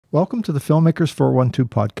Welcome to the Filmmakers 412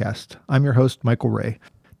 podcast. I'm your host, Michael Ray.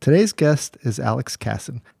 Today's guest is Alex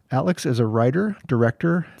Cussan. Alex is a writer,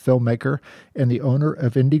 director, filmmaker, and the owner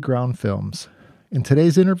of Indie Ground Films. In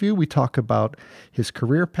today's interview, we talk about his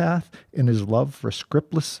career path and his love for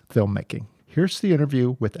scriptless filmmaking. Here's the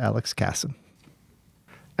interview with Alex Cussan.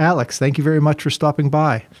 Alex, thank you very much for stopping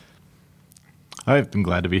by. I've been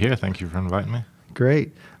glad to be here. Thank you for inviting me.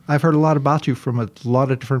 Great. I've heard a lot about you from a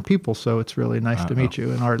lot of different people, so it's really nice to meet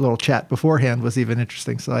you. And our little chat beforehand was even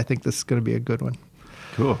interesting, so I think this is going to be a good one.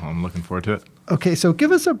 Cool. I'm looking forward to it. Okay, so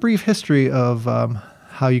give us a brief history of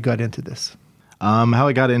how you got into this. How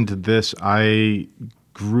I got into this, I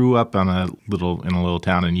grew up in a little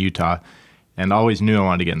town in Utah, and always knew I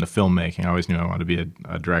wanted to get into filmmaking. I always knew I wanted to be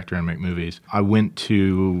a director and make movies. I went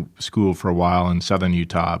to school for a while in southern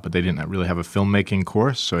Utah, but they didn't really have a filmmaking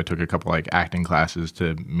course, so I took a couple acting classes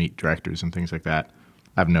to meet directors and things like that.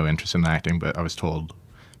 I have no interest in acting, but I was told,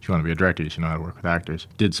 if you want to be a director, you should know how to work with actors.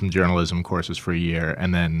 Did some journalism courses for a year,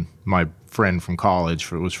 and then my friend from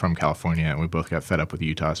college was from California, and we both got fed up with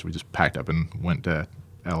Utah, so we just packed up and went to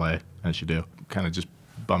LA, as you do. Kind of just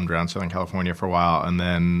bummed around Southern California for a while, and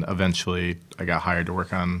then eventually I got hired to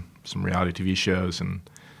work on some reality TV shows and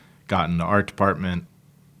got in the art department.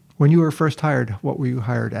 When you were first hired, what were you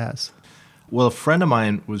hired as? Well, a friend of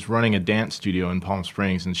mine was running a dance studio in Palm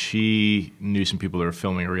Springs, and she knew some people that were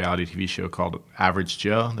filming a reality TV show called Average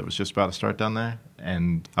Joe that was just about to start down there.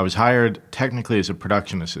 And I was hired technically as a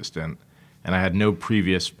production assistant, and I had no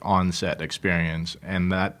previous on-set experience.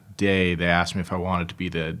 And that day they asked me if I wanted to be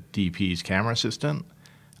the DP's camera assistant.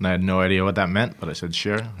 And I had no idea what that meant, but I said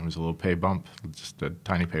sure. It was a little pay bump, just a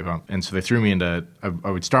tiny pay bump. And so they threw me into, I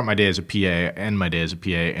would start my day as a PA, end my day as a PA,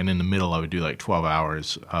 and in the middle I would do like 12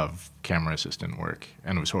 hours of camera assistant work.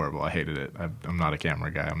 And it was horrible. I hated it. I'm not a camera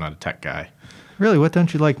guy. I'm not a tech guy. Really? What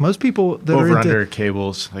don't you like? Most people that are under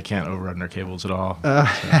cables. I can't over under cables at all.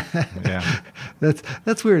 Yeah.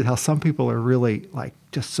 That's weird how some people are really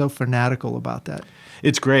just so fanatical about that.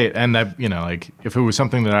 It's great, and if it was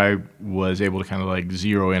something that I was able to kind of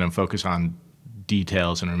zero in and focus on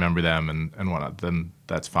details and remember them and whatnot, then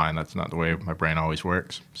that's fine. That's not the way my brain always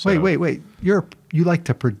works. So Wait. You like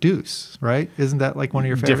to produce, right? Isn't that like one of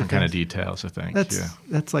your favorite different things? kind of details, I think.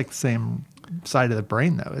 That's like the same side of the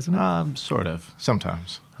brain, though, isn't it? Sort of.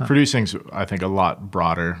 Sometimes. Producing's, I think, a lot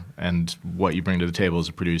broader, and what you bring to the table as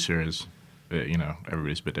a producer is,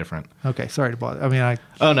 everybody's a bit different. Okay, sorry to bother. I mean,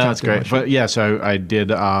 Oh, no, that's great. But yeah, so I did,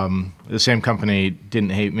 the same company didn't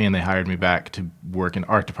hate me, and they hired me back to work in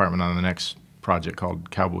art department on the next project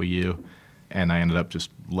called Cowboy U, and I ended up just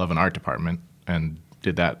loving art department and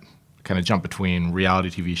did that kind of jump between reality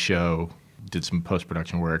TV show, did some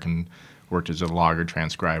post-production work, and worked as a logger,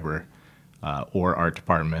 transcriber, or art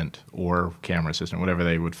department, or camera assistant, whatever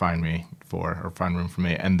they would find me for, or find room for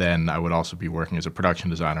me. And then I would also be working as a production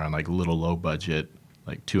designer on little low budget,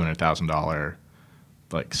 $200,000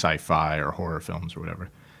 sci-fi or horror films or whatever.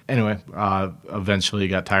 Anyway, eventually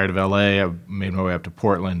got tired of LA. I made my way up to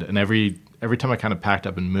Portland, and every time I kind of packed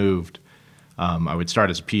up and moved, I would start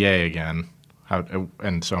as a PA again.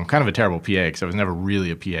 And so I'm kind of a terrible PA because I was never really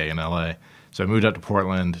a PA in LA. So I moved up to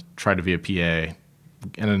Portland, tried to be a PA,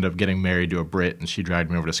 ended up getting married to a Brit, and she dragged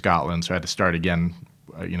me over to Scotland, so I had to start again,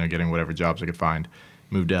 getting whatever jobs I could find.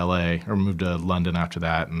 Moved to moved to London after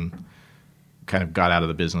that, and kind of got out of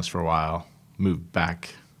the business for a while. Moved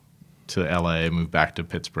back to LA, moved back to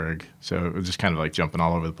Pittsburgh, so it was just kind of jumping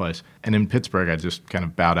all over the place. And in Pittsburgh, I just kind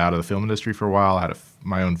of bowed out of the film industry for a while. I had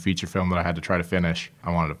my own feature film that I had to try to finish.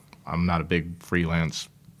 I'm not a big freelance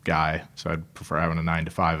guy, so I'd prefer having a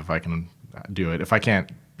 9-to-5 if I can do it. If I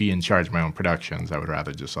can't be in charge of my own productions, I would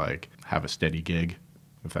rather just have a steady gig,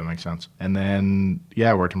 if that makes sense. And then,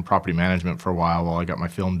 I worked in property management for a while I got my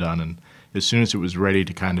film done. And as soon as it was ready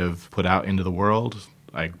to kind of put out into the world,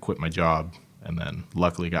 I quit my job and then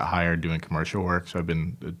luckily got hired doing commercial work. So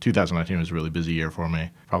 2019 was a really busy year for me.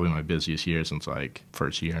 Probably my busiest year since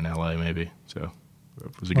first year in LA maybe. So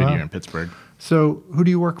it was a good year in Pittsburgh. So who do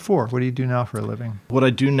you work for? What do you do now for a living? What I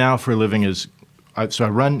do now for a living is, I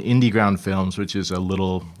run Indie Ground Films, which is a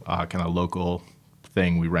little kind of local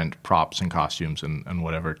thing. We rent props and costumes and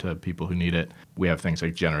whatever to people who need it. We have things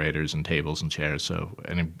like generators and tables and chairs, so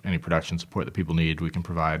any production support that people need, we can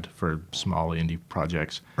provide for small indie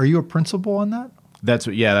projects. Are you a principal on that?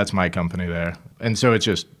 That's my company there. And so it's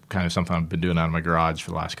just kind of something I've been doing out of my garage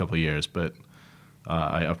for the last couple of years, but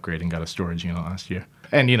I upgraded and got a storage unit last year.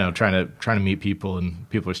 And trying to meet people, and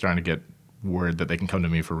people are starting to get word that they can come to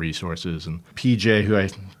me for resources. And PJ, who I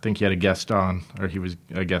think you had a guest on, or he was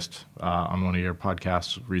a guest on one of your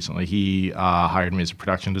podcasts recently, he hired me as a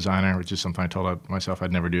production designer, which is something I told myself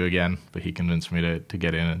I'd never do again, but he convinced me to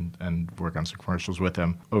get in and work on some commercials with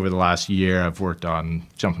him. Over the last year, I've worked on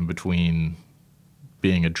jumping between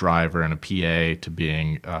being a driver and a PA to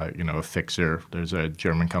being, a fixer. There's a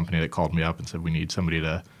German company that called me up and said, we need somebody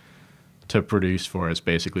to produce for us.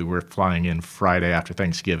 Basically, we're flying in Friday after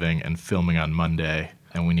Thanksgiving and filming on Monday,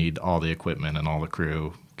 and we need all the equipment and all the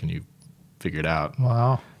crew. Can you figure it out?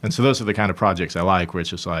 Wow. And so those are the kind of projects I like, where it's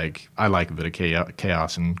just like, I like a bit of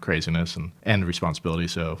chaos and craziness and responsibility.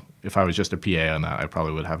 So if I was just a PA on that, I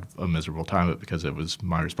probably would have a miserable time, but because it was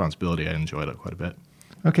my responsibility, I enjoyed it quite a bit.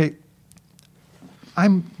 Okay.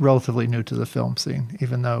 I'm relatively new to the film scene,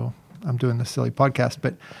 even though I'm doing this silly podcast,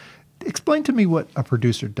 but explain to me what a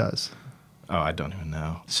producer does. Oh, I don't even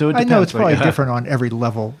know. So it I depends. know it's probably different on every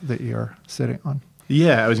level that you're sitting on.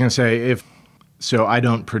 Yeah, I was going to say, so I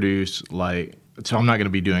don't produce so I'm not going to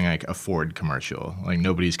be doing like a Ford commercial. Like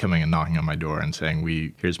nobody's coming and knocking on my door and saying,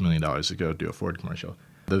 here's $1 million to go do a Ford commercial.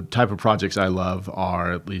 The type of projects I love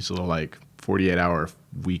are these little 48-hour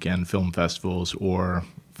weekend film festivals, or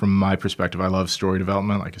from my perspective, I love story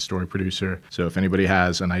development, like a story producer. So if anybody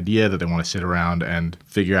has an idea that they want to sit around and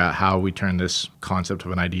figure out how we turn this concept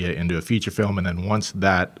of an idea into a feature film, and then once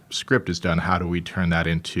that script is done, how do we turn that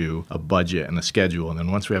into a budget and a schedule? And then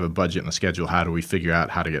once we have a budget and a schedule, how do we figure out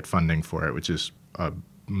how to get funding for it, which is a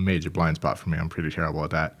major blind spot for me. I'm pretty terrible at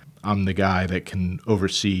that. I'm the guy that can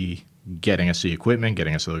oversee getting us the equipment,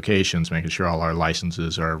 getting us the locations, making sure all our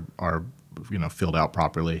licenses are filled out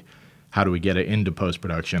properly. How do we get it into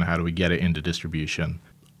post-production? How do we get it into distribution?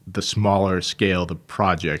 The smaller scale the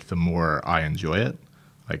project, the more I enjoy it.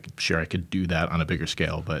 Like, sure, I could do that on a bigger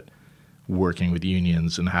scale, but working with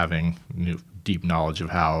unions and having deep knowledge of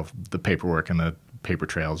how the paperwork and the paper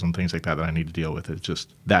trails and things like that I need to deal with,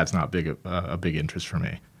 that's not a big interest for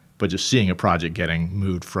me. But just seeing a project getting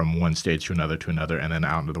moved from one stage to another, and then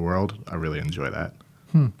out into the world, I really enjoy that.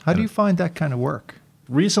 How do you find that kind of work?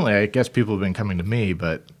 Recently, I guess people have been coming to me,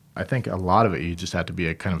 but I think a lot of it, you just have to be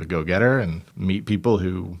a kind of a go-getter and meet people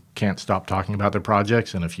who can't stop talking about their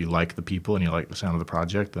projects. And if you like the people and you like the sound of the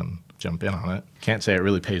project, then jump in on it. Can't say it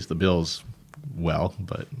really pays the bills well,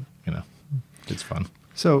 but, it's fun.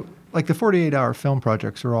 So, the 48-hour film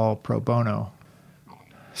projects are all pro bono.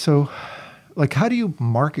 So, how do you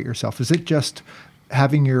market yourself? Is it just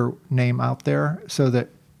having your name out there so that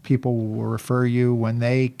people will refer you when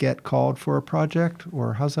they get called for a project,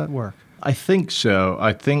 or how's that work? I think so.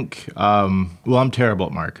 I think, I'm terrible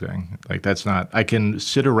at marketing. I can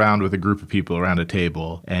sit around with a group of people around a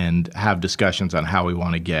table and have discussions on how we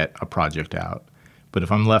want to get a project out. But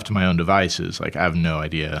if I'm left to my own devices, I have no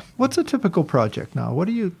idea. What's a typical project now? What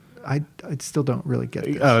do you, I still don't really get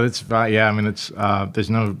this. Oh, it's, there's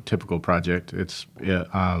no typical project. It's,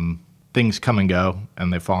 things come and go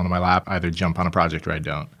and they fall into my lap. I either jump on a project or I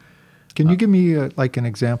don't. Can you give me an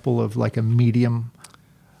example of a medium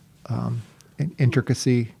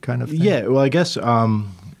intricacy kind of thing? Yeah, well, I guess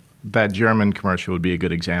that German commercial would be a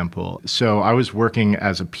good example. So I was working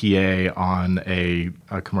as a PA on a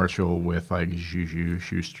commercial with Juju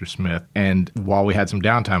Schuster-Smith, and while we had some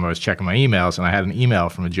downtime, I was checking my emails, and I had an email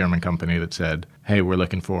from a German company that said, hey, we're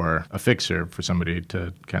looking for a fixer, for somebody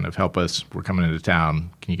to kind of help us. We're coming into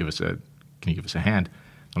town. Can you give us a hand?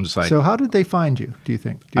 I'm just like, so how did they find you, do you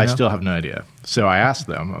think? I still have no idea. So I asked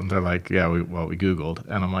them, and they're like, yeah, we Googled.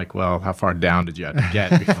 And I'm like, well, how far down did you have to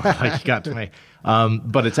get before you got to me?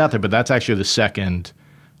 But it's out there. But that's actually the second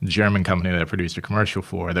German company that I produced a commercial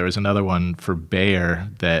for. There was another one for Bayer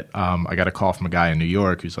that I got a call from a guy in New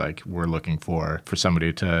York who's like, we're looking for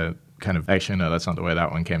somebody to kind of, actually, no, that's not the way that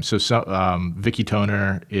one came. So Vicky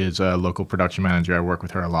Toner is a local production manager. I work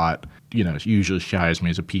with her a lot. Usually she hires me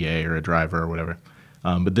as a PA or a driver or whatever.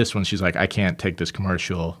 But this one, she's like, I can't take this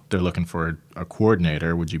commercial. They're looking for a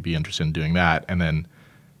coordinator. Would you be interested in doing that? And then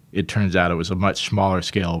it turns out it was a much smaller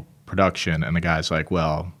scale production. And the guy's like,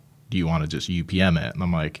 well, do you want to just UPM it? And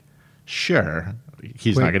I'm like, sure.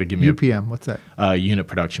 He's not going to give me UPM. What's that? Unit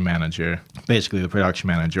production manager, basically the production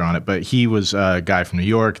manager on it. But he was a guy from New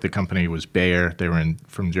York. The company was Bayer. They were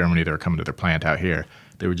from Germany. They were coming to their plant out here.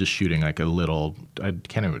 They were just shooting a little, I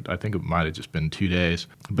think it might have just been 2 days,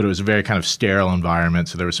 but it was a very kind of sterile environment.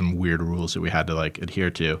 So there were some weird rules that we had to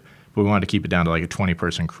adhere to, but we wanted to keep it down to a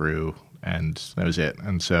 20-person crew, and that was it.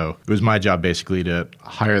 And so it was my job basically to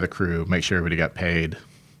hire the crew, make sure everybody got paid,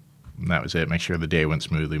 and that was it. Make sure the day went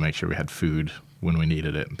smoothly, make sure we had food when we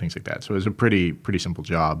needed it and things like that. So it was a pretty simple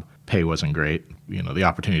job. Pay wasn't great. The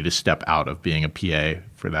opportunity to step out of being a PA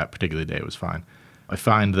for that particular day was fine. I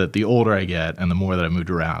find that the older I get and the more that I moved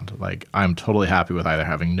around, like I'm totally happy with either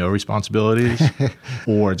having no responsibilities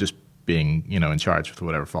or just being, in charge with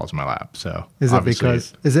whatever falls in my lap. So is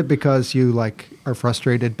it because you like are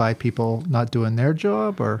frustrated by people not doing their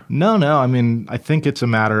job, or? No. I mean, I think it's a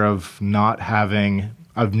matter of not having.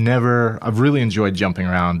 I've really enjoyed jumping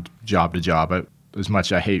around job to job. As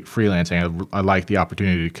much as I hate freelancing, I like the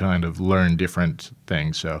opportunity to kind of learn different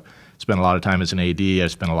things. So spent a lot of time as an AD. I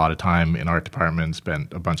spent a lot of time in art department,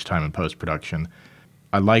 spent a bunch of time in post-production.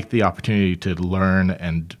 I like the opportunity to learn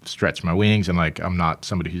and stretch my wings, and like I'm not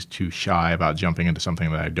somebody who's too shy about jumping into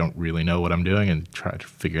something that I don't really know what I'm doing and try to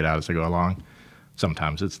figure it out as I go along.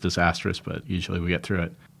 Sometimes it's disastrous, but usually we get through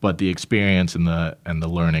it. But the experience and the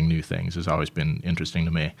learning new things has always been interesting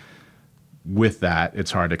to me. With that, it's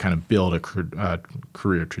hard to kind of build a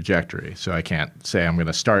career trajectory. So I can't say I'm going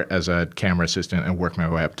to start as a camera assistant and work my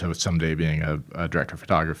way up to someday being a director of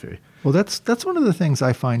photography. Well, that's one of the things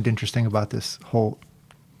I find interesting about this whole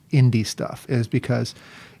indie stuff, is because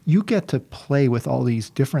you get to play with all these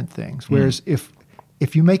different things. Whereas if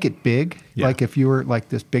you make it big, like if you were like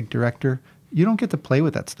this big director, you don't get to play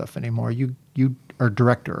with that stuff anymore. You are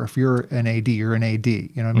director. Or if you're an AD, you're an AD. You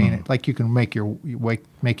know what I mean? Like you can make your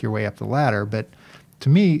way up the ladder. But to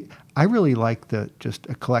me, I really like the just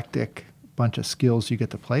eclectic bunch of skills you get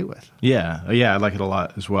to play with. Yeah, I like it a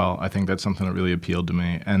lot as well. I think that's something that really appealed to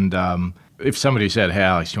me. And if somebody said, "Hey,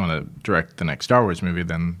 Alex, you want to direct the next Star Wars movie?"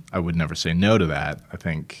 then I would never say no to that. I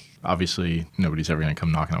think obviously nobody's ever going to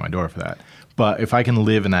come knocking on my door for that. But if I can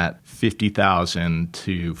live in that $50,000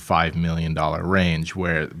 to $5 million range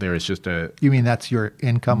where there is just a... You mean that's your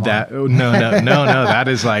income? No. That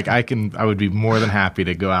is like, I would be more than happy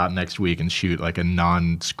to go out next week and shoot like a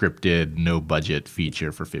non-scripted, no budget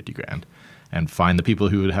feature for $50,000 and find the people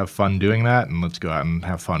who would have fun doing that, and let's go out and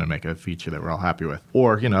have fun and make a feature that we're all happy with.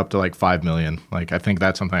 Or, up to like $5 million. Like I think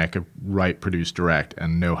that's something I could write, produce, direct,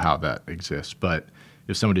 and know how that exists. But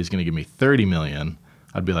if somebody's going to give me $30 million,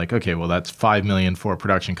 I'd be like, okay, well, that's $5 million for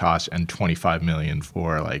production costs and $25 million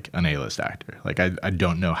for like an A-list actor. Like I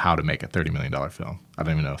don't know how to make a $30 million film. I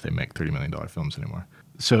don't even know if they make $30 million films anymore.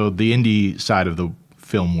 So the indie side of the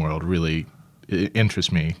film world really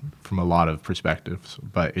interests me from a lot of perspectives.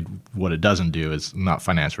 But what it doesn't do is not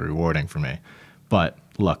financially rewarding for me. But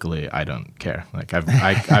luckily, I don't care. Like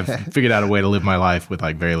I've figured out a way to live my life with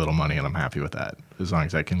like very little money, and I'm happy with that as long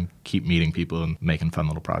as I can keep meeting people and making fun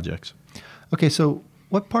little projects. Okay, so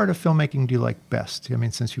what part of filmmaking do you like best? I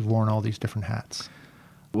mean, since you've worn all these different hats.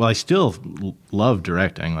 Well, I still love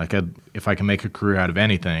directing. Like, if I can make a career out of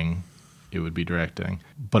anything, it would be directing.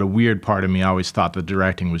 But a weird part of me always thought that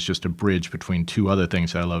directing was just a bridge between two other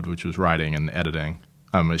things that I loved, which was writing and editing.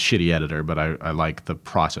 I'm a shitty editor, but I like the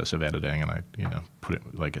process of editing, and I put it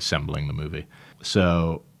like assembling the movie.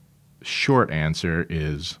 So, short answer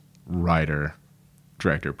is writer,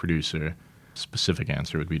 director, producer. Specific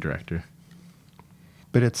answer would be director.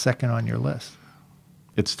 But it's second on your list.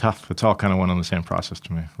 It's tough. It's all kind of one and the same process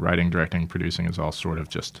to me. Writing, directing, producing is all sort of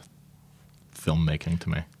just filmmaking to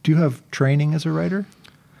me. Do you have training as a writer?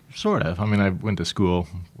 Sort of. I mean, I went to school,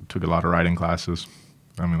 took a lot of writing classes.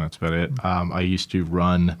 I mean, that's about it. I used to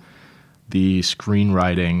run the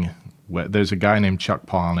screenwriting. There's a guy named Chuck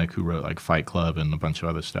Palahniuk who wrote like Fight Club and a bunch of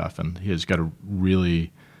other stuff, and he's got a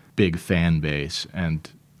really big fan base,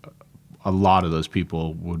 and a lot of those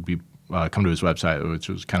people would be come to his website, which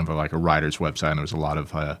was kind of like a writer's website, and there was a lot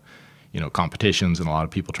of competitions and a lot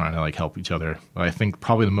of people trying to like help each other. But I think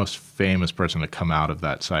probably the most famous person to come out of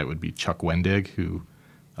that site would be Chuck Wendig, who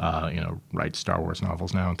writes Star Wars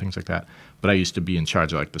novels now and things like that. But I used to be in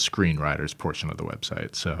charge of like the screenwriters portion of the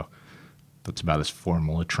website, so that's about as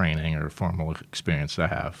formal a training or formal experience I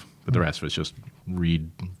have. But the rest of it's just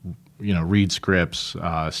read scripts,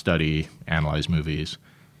 study, analyze movies.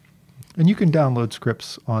 And you can download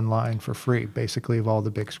scripts online for free, basically, of all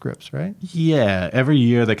the big scripts, right? Yeah. Every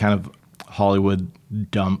year, they kind of Hollywood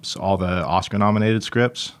dumps all the Oscar-nominated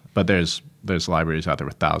scripts, but there's libraries out there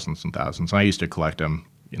with thousands and thousands. And I used to collect them.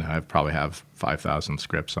 I probably have 5,000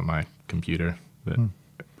 scripts on my computer, but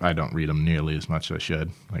I don't read them nearly as much as I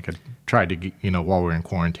should. Like I tried to, while we were in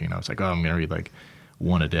quarantine, I was like, oh, I'm going to read like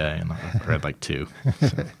one a day, and I read like two.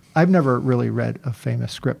 So. I've never really read a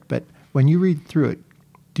famous script, but when you read through it,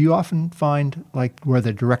 do you often find like where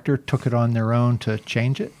the director took it on their own to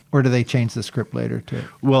change it? Or do they change the script later too?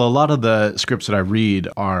 Well, a lot of the scripts that I read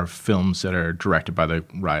are films that are directed by the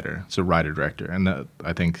writer. It's a writer-director. And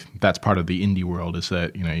I think that's part of the indie world is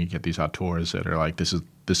that, you get these auteurs that are like, this is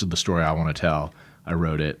the story I want to tell. I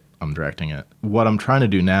wrote it. I'm directing it. What I'm trying to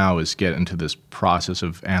do now is get into this process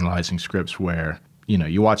of analyzing scripts where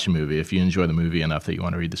you watch a movie. If you enjoy the movie enough that you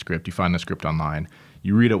want to read the script, you find the script online.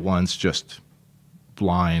 You read it once, just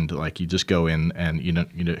blind, like you just go in and you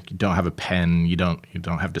don't have a pen, you don't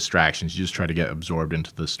have distractions. You just try to get absorbed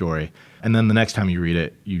into the story. And then the next time you read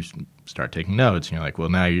it, you start taking notes. And you're like, well,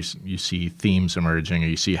 now you see themes emerging, or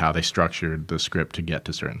you see how they structured the script to get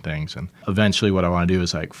to certain things. And eventually what I want to do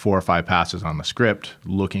is like 4 or 5 passes on the script,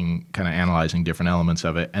 looking, kind of analyzing different elements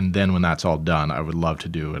of it. And then when that's all done, I would love to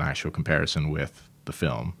do an actual comparison with the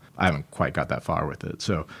film. I haven't quite got that far with it.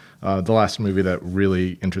 So the last movie that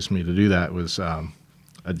really interested me to do that was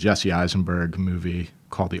a Jesse Eisenberg movie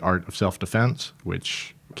called The Art of Self-Defense,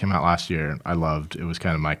 which came out last year. I loved. It was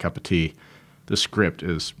kind of my cup of tea. The script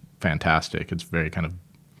is fantastic. It's very kind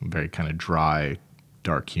of dry,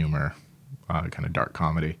 dark humor, kind of dark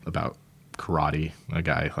comedy about karate. A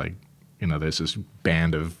guy there's this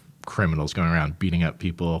band of criminals going around beating up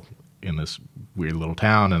people in this weird little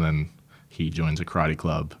town, and then he joins a karate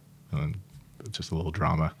club, and it's just a little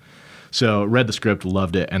drama. So read the script,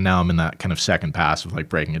 loved it, and now I'm in that kind of second pass of like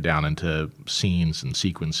breaking it down into scenes and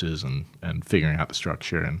sequences and figuring out the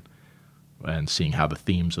structure and seeing how the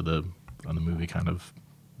themes of the movie kind of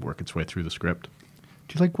work its way through the script.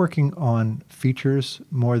 Do you like working on features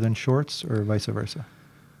more than shorts, or vice versa?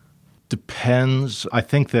 Depends. I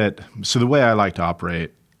think that, so the way I like to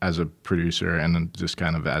operate as a producer and then just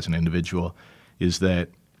kind of as an individual is that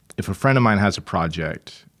if a friend of mine has a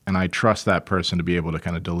project and I trust that person to be able to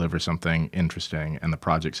kind of deliver something interesting and the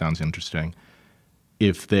project sounds interesting,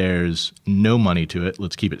 if there's no money to it,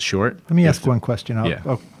 let's keep it short. Let me ask one question.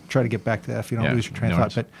 I'll try to get back to that if you don't lose your train of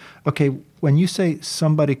thought. But okay, when you say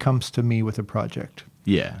somebody comes to me with a project,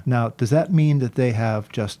 now does that mean that they have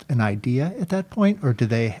just an idea at that point, or do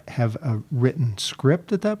they have a written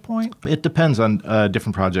script at that point? It depends on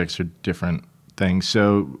different projects or different things.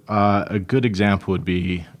 So a good example would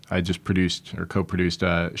be I just produced or co-produced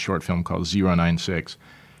a short film called 096.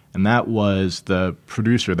 And that was the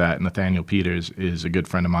producer of that, Nathaniel Peters, is a good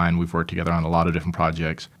friend of mine. We've worked together on a lot of different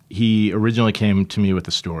projects. He originally came to me with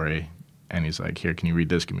a story, and he's like, here, can you read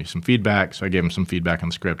this? Give me some feedback. So I gave him some feedback on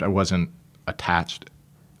the script. I wasn't attached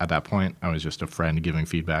at that point. I was just a friend giving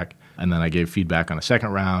feedback. And then I gave feedback on a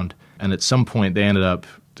second round. And at some point, they ended up,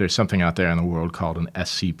 there's something out there in the world called an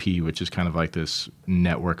SCP, which is kind of like this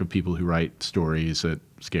network of people who write stories that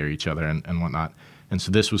scare each other and whatnot. And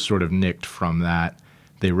so this was sort of nicked from that.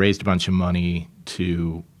 They raised a bunch of money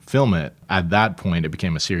to film it. At that point, it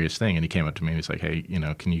became a serious thing. And he came up to me and he's like, hey,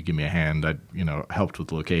 can you give me a hand? I, helped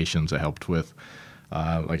with locations. I helped with,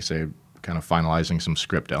 like I say, kind of finalizing some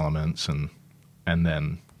script elements and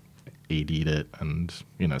then AD'd it and,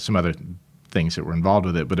 some other things that were involved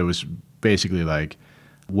with it. But it was basically like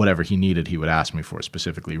whatever he needed, he would ask me for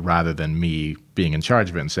specifically, rather than me being in charge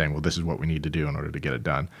of it and saying, well, this is what we need to do in order to get it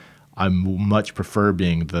done. I much prefer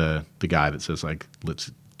being the guy that says, like, let's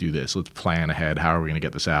do this. Let's plan ahead. How are we going to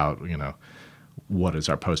get this out? What is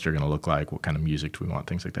our poster going to look like? What kind of music do we want?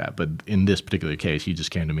 Things like that. But in this particular case, he just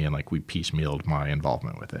came to me and, like, we piecemealed my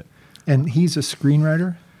involvement with it. And he's a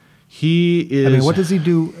screenwriter? He is. I mean, what does he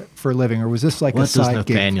do for a living? Or was this like a side gig? What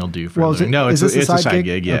does Nathaniel do for a living? No, it's a side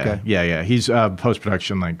gig. Yeah, okay. Yeah. He's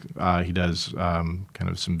post-production. He does kind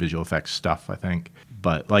of some visual effects stuff, I think.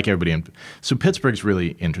 But like everybody so Pittsburgh's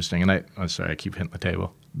really interesting. And I keep hitting the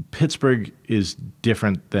table. Pittsburgh is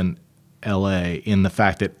different than LA in the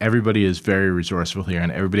fact that everybody is very resourceful here,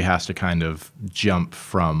 and everybody has to kind of jump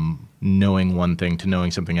from knowing one thing to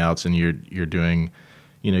knowing something else. And you're doing,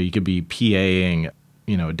 you could be PAing,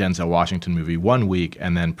 a Denzel Washington movie one week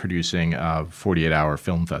and then producing a 48-hour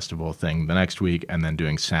film festival thing the next week, and then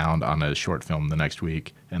doing sound on a short film the next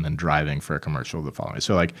week, and then driving for a commercial the following.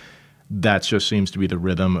 So that just seems to be the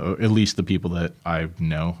rhythm, or at least the people that I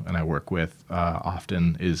know and I work with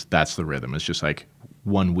often, that's the rhythm. It's just like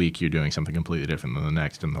one week you're doing something completely different than the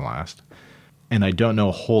next and the last. And I don't know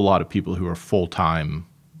a whole lot of people who are full-time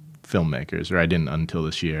filmmakers, or I didn't until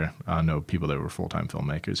this year know people that were full-time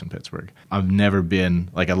filmmakers in Pittsburgh. I've never been,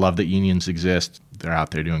 I love that unions exist. They're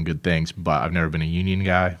out there doing good things, but I've never been a union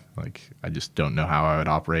guy. I just don't know how I would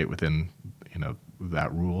operate within,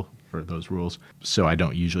 that rule or those rules. So I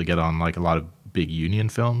don't usually get on a lot of big union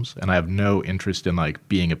films, and I have no interest in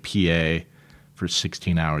being a PA for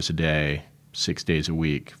 16 hours a day, 6 days a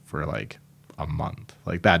week for a month.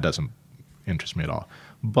 That doesn't interest me at all.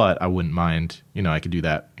 But I wouldn't mind, I could do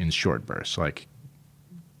that in short bursts,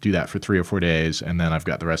 do that for 3 or 4 days, and then I've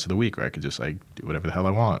got the rest of the week where I could just do whatever the hell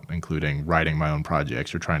I want, including writing my own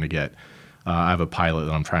projects or trying to get, I have a pilot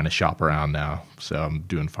that I'm trying to shop around now, so I'm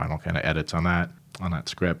doing final kind of edits on that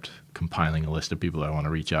script, compiling a list of people I want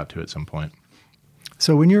to reach out to at some point.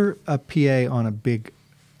 So when you're a PA on a big,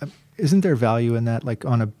 Isn't there value in that, like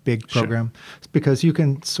on a big program? Sure. Because you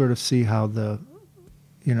can sort of see how the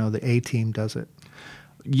A team does it.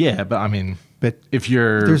 Yeah, but I mean, but if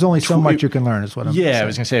you're there's only so much you can learn, is what I'm saying. Yeah, I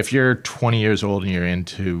was gonna say, if you're 20 years old and you're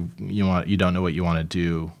you don't know what you want to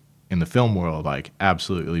do in the film world, like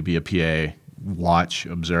absolutely be a PA, watch,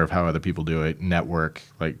 observe how other people do it, network,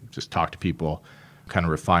 like just talk to people, kind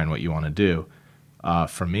of refine what you want to do.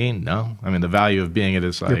 For me, no. I mean, the value of being it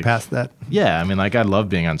is like you're past that. Yeah, I mean, like I love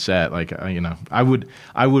being on set. Like I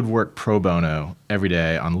would work pro bono every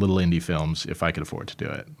day on little indie films if I could afford to do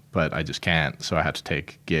it, but I just can't. So I had to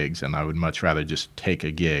take gigs, and I would much rather just take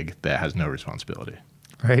a gig that has no responsibility.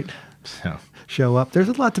 Right. So show up. There's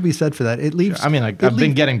a lot to be said for that. It leaves. Sure. I mean, I've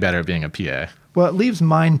been getting better at being a PA. Well, it leaves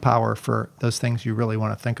mind power for those things you really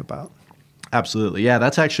want to think about. Absolutely. Yeah,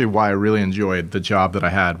 that's actually why I really enjoyed the job that I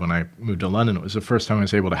had when I moved to London. It was the first time I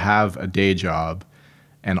was able to have a day job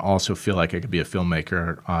and also feel like I could be a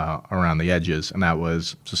filmmaker around the edges. And that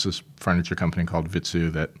was just this furniture company called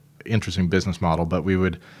Vitsu, that interesting business model. But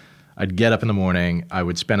I'd get up in the morning, I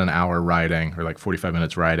would spend an hour writing, or like 45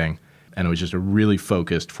 minutes writing, and it was just a really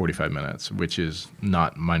focused 45 minutes, which is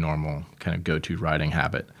not my normal kind of go-to writing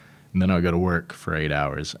habit. And then I would go to work for 8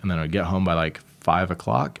 hours, and then I would get home by like 5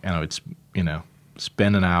 o'clock, and I would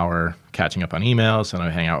spend an hour catching up on emails, and I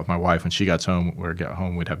would hang out with my wife when she got home. We'd get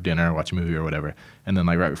home, we'd have dinner, watch a movie or whatever. And then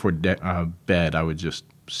like right before bed, I would just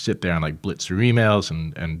sit there and like blitz through emails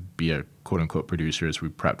and be a quote unquote producer as we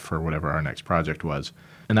prepped for whatever our next project was.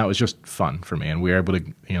 And that was just fun for me. And we were able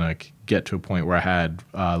to get to a point where I had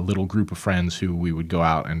a little group of friends who we would go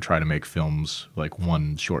out and try to make films, like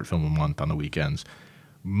one short film a month on the weekends,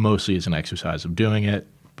 mostly as an exercise of doing it,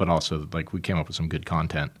 but also like we came up with some good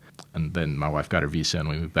content. And then my wife got her visa and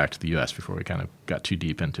we moved back to the U.S. before we kind of got too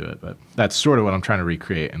deep into it. But that's sort of what I'm trying to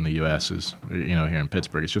recreate in the U.S. is, here in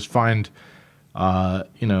Pittsburgh, is just find, a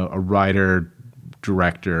writer,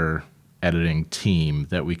 director, editing team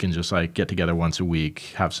that we can just like get together once a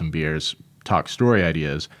week, have some beers, talk story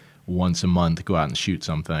ideas, once a month, go out and shoot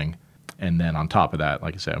something. And then on top of that,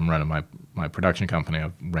 like I said, I'm running my production company.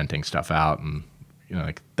 I'm renting stuff out, and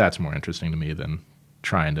that's more interesting to me than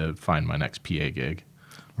trying to find my next PA gig.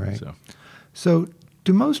 Right. So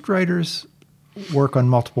do most writers work on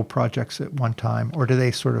multiple projects at one time, or do they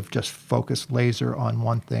sort of just focus laser on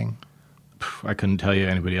one thing? I couldn't tell you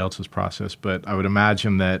anybody else's process, but I would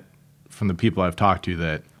imagine that from the people I've talked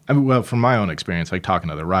to from my own experience, like talking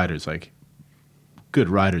to other writers, like good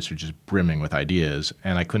writers are just brimming with ideas.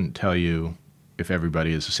 And I couldn't tell you if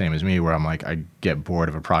everybody is the same as me, where I'm like, I get bored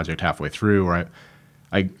of a project halfway through, or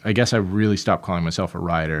I guess I really stopped calling myself a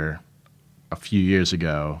writer a few years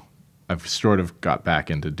ago. I've sort of got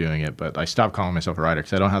back into doing it, but I stopped calling myself a writer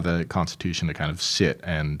because I don't have the constitution to kind of sit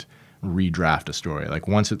and redraft a story. Like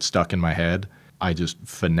once it's stuck in my head, I just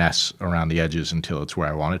finesse around the edges until it's where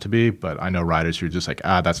I want it to be. But I know writers who are just like,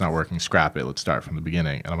 that's not working, scrap it, let's start from the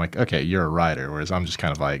beginning. And I'm like, okay, you're a writer, whereas I'm just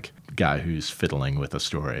kind of like a guy who's fiddling with a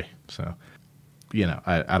story. So, I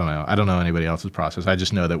don't know. I don't know anybody else's process. I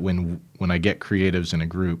just know that when I get creatives in a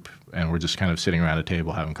group and we're just kind of sitting around a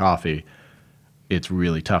table having coffee, it's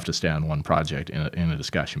really tough to stay on one project in a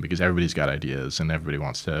discussion because everybody's got ideas and everybody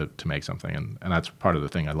wants to make something. And that's part of the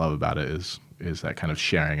thing I love about it is that kind of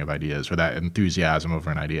sharing of ideas, or that enthusiasm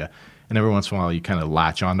over an idea. And every once in a while you kind of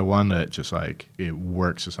latch onto one that just like it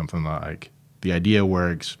works, or something like the idea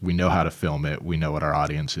works, we know how to film it, we know what our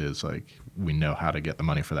audience is, like we know how to get the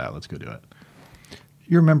money for that, let's go do it.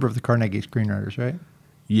 You're a member of the Carnegie Screenwriters, right?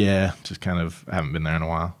 Yeah, just kind of haven't been there in a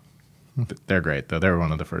while. They're great, though. They were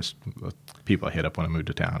one of the first people I hit up when I moved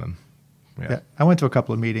to town. And yeah, I went to a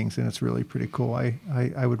couple of meetings, and it's really pretty cool.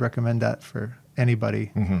 I would recommend that for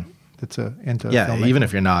anybody that's into filmmaking. Even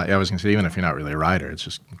if you're not, I was going to say, even if you're not really a writer, it's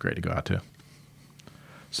just great to go out to.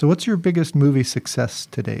 So what's your biggest movie success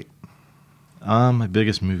to date? My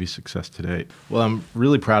biggest movie success to date? Well, I'm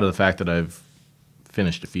really proud of the fact that I've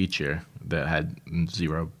finished a feature that had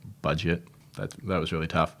zero budget. That was really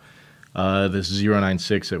tough. This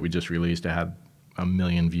 096 that we just released, it had 1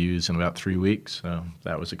 million views in about 3 weeks, so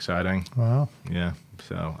that was exciting. Wow. Yeah.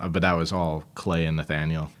 So, but that was all Clay and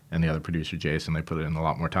Nathaniel and the other producer, Jason. They put in a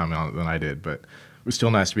lot more time on it than I did, but it was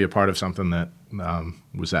still nice to be a part of something that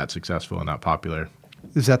was that successful and that popular.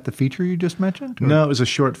 Is that the feature you just mentioned? Or? No, it was a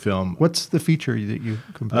short film. What's the feature that you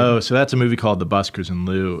completed? Oh, so that's a movie called The Buskers in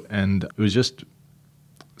Lieu, and it was just...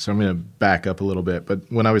 So I'm going to back up a little bit.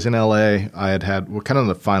 But when I was in L.A., I had kind of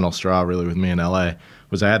the final straw really with me in L.A.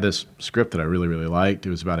 was I had this script that I really, really liked. It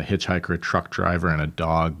was about a hitchhiker, a truck driver, and a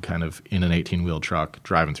dog kind of in an 18-wheel truck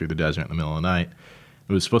driving through the desert in the middle of the night.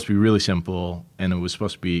 It was supposed to be really simple, and it was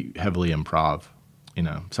supposed to be heavily improv. you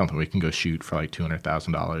know, something we can go shoot for like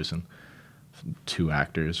 $200,000 and 2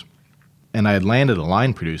 actors. And I had landed a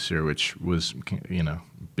line producer, which was, you know,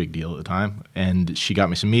 big deal at the time. And she got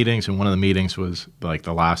me some meetings, and one of the meetings was like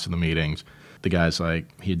the last of the meetings. The guy's like,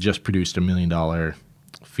 he had just produced $1 million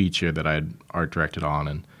feature that I had art directed on,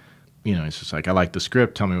 and you know, he's just like, I like the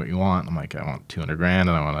script, tell me what you want. I'm like, I want $200,000, and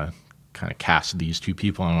I want to kind of cast these 2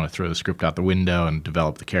 people, and I want to throw the script out the window and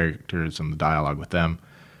develop the characters and the dialogue with them.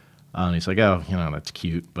 And he's like, oh, you know, that's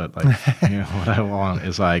cute, but like, you know, what I want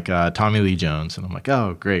is like Tommy Lee Jones. And I'm like,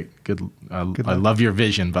 oh, great, good. I love your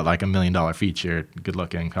vision, but like $1 million feature, good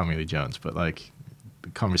looking Tommy Lee Jones. But like, the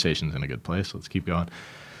conversation's in a good place. Let's keep going.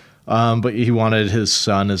 But he wanted his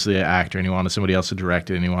son as the actor, and he wanted somebody else to direct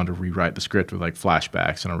it, and he wanted to rewrite the script with like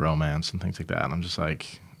flashbacks and a romance and things like that. And I'm just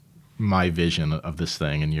like, my vision of this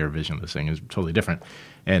thing and your vision of this thing is totally different.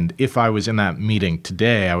 And if I was in that meeting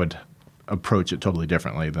today, I would approach it totally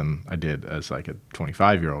differently than I did as like a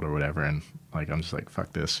 25-year-old or whatever. And like, I'm just like,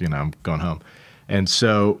 fuck this, you know, I'm going home. And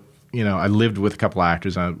so, you know, I lived with a couple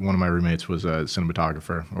actors. One of my roommates was a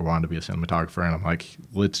cinematographer, or wanted to be a cinematographer. And I'm like,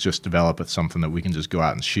 let's just develop something that we can just go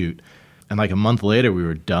out and shoot. And like a month later, we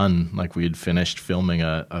were done. Like, we had finished filming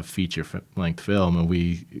a feature-length film, and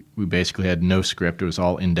we basically had no script. It was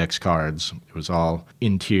all index cards. It was all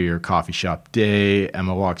interior coffee shop day.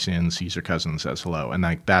 Emma walks in, sees her cousin, and says hello. And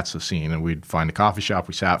like, that's the scene. And we'd find a coffee shop.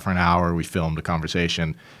 We sat for an hour. We filmed a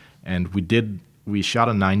conversation. And we shot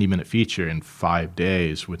a 90-minute feature in 5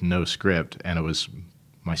 days with no script. And it was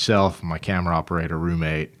myself, my camera operator,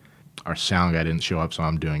 roommate. Our sound guy didn't show up, so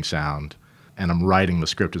I'm doing sound. And I'm writing the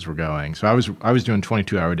script as we're going. So I was doing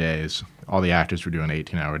 22-hour days. All the actors were doing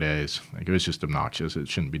 18-hour days. Like, it was just obnoxious. It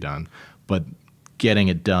shouldn't be done. But getting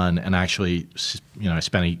it done, and actually, you know, I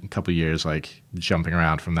spent a couple of years like jumping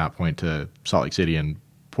around from that point to Salt Lake City and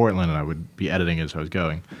Portland, and I would be editing as I was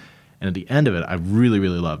going. And at the end of it, I really,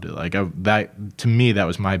 really loved it. Like, that to me, that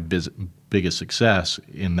was my biggest success,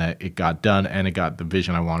 in that it got done and it got the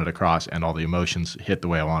vision I wanted across, and all the emotions hit the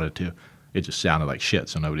way I wanted to. It just sounded like shit,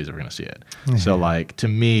 so nobody's ever going to see it. Mm-hmm. So, like, to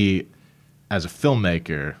me, as a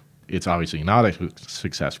filmmaker, it's obviously not a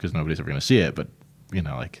success because nobody's ever going to see it. But, you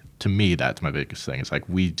know, like, to me, that's my biggest thing. It's like,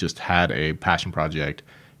 we just had a passion project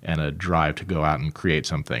and a drive to go out and create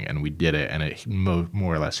something, and we did it, and it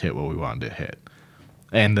more or less hit what we wanted to hit.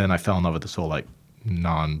 And then I fell in love with this whole, like,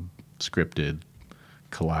 non-scripted,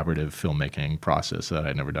 collaborative filmmaking process that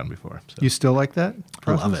I'd never done before. So. You still like that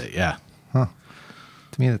process? I love it, yeah. Huh.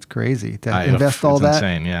 To me, that's crazy. To invest all that? It's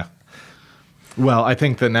insane, yeah. Well, I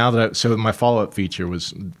think that now that so my follow-up feature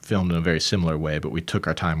was filmed in a very similar way, but we took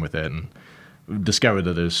our time with it and discovered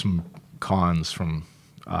that there's some cons from,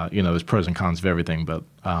 you know, there's pros and cons of everything, but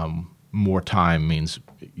more time means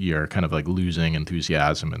you're kind of like losing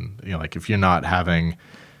enthusiasm. And, you know, like, if you're not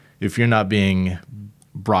being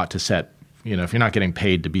brought to set, you know, if you're not getting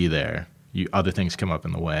paid to be there, other things come up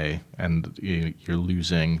in the way, and you're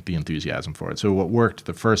losing the enthusiasm for it. So what worked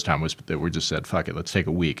the first time was that we just said, fuck it, let's take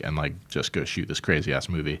a week and like just go shoot this crazy-ass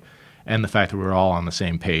movie. And the fact that we were all on the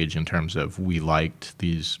same page in terms of, we liked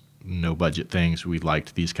these no-budget things, we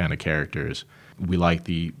liked these kind of characters, we liked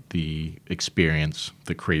the experience,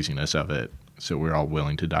 the craziness of it, so we're all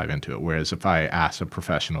willing to dive into it. Whereas if I asked a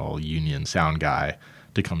professional union sound guy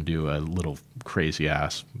to come do a little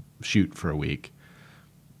crazy-ass shoot for a week,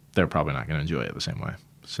 they're probably not going to enjoy it the same way.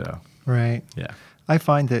 So, right. Yeah. I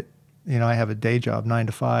find that, you know, I have a day job, 9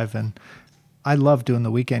 to 5, and I love doing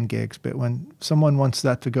the weekend gigs. But when someone wants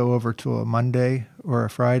that to go over to a Monday or a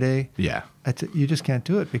Friday, yeah, you just can't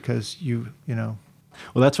do it because you know.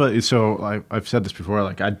 Well, that's what. So I've said this before.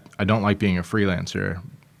 Like, I don't like being a freelancer,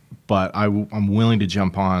 but I'm willing to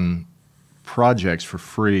jump on projects for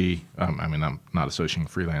free. I mean, I'm not associating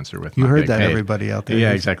freelancer with. You heard that, paid. Everybody out there.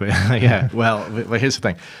 Yeah, exactly. Yeah. Well, here's the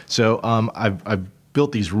thing. So I've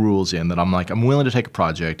built these rules in that I'm like, I'm willing to take a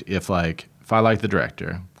project if I like the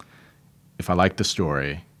director, if I like the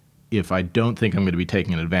story, if I don't think I'm going to be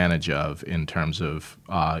taken advantage of in terms of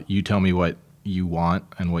you tell me what you want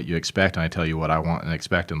and what you expect, and I tell you what I want and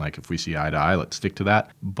expect, and like, if we see eye to eye, let's stick to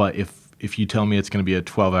that. But if you tell me it's going to be a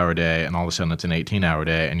 12-hour day and all of a sudden it's an 18-hour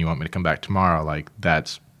day and you want me to come back tomorrow, like,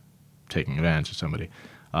 that's taking advantage of somebody.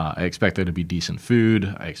 I expect there to be decent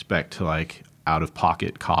food. I expect to, like,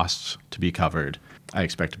 out-of-pocket costs to be covered. I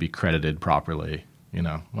expect to be credited properly. You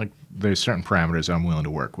know, like, there's certain parameters I'm willing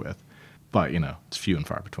to work with. But, you know, it's few and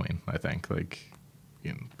far between, I think. Like,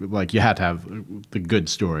 you know, like, you had to have the good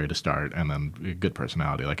story to start and then a good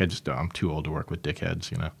personality. Like, I'm too old to work with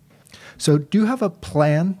dickheads, you know. So do you have a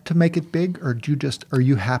plan to make it big, or are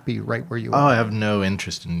you happy right where you are? Oh, I have no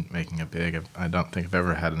interest in making it big. I don't think I've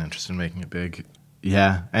ever had an interest in making it big.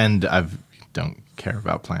 Yeah, and don't care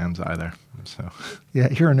about plans either. So Yeah,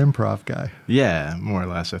 you're an improv guy. yeah, more or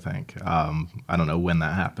less, I think. I don't know when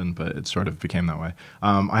that happened, but it sort of became that way.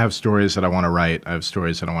 I have stories that I want to write. I have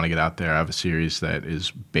stories that I want to get out there. I have a series that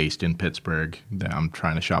is based in Pittsburgh that I'm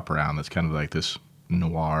trying to shop around. That's kind of like this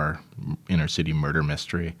noir inner city murder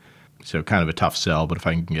mystery. So kind of a tough sell, but if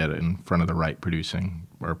I can get it in front of the right producing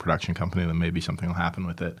or production company, then maybe something will happen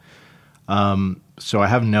with it. So I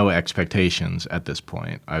have no expectations at this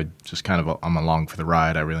point. I'm along for the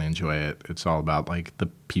ride. I really enjoy it. It's all about like the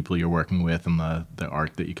people you're working with and the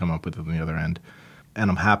art that you come up with on the other end. And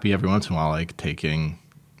I'm happy every once in a while, like taking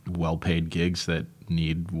well-paid gigs that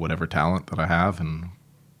need whatever talent that I have, and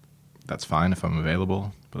that's fine if I'm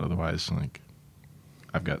available. But otherwise, like,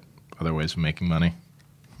 I've got other ways of making money.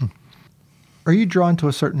 Are you drawn to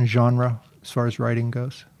a certain genre as far as writing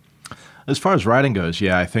goes? As far as writing goes,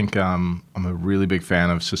 yeah, I think I'm a really big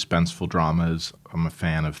fan of suspenseful dramas. I'm a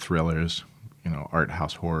fan of thrillers, art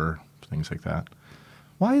house horror, things like that.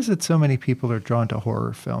 Why is it so many people are drawn to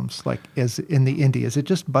horror films? Like, is in the indie, is it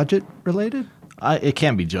just budget related? It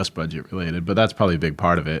can't be just budget related, but that's probably a big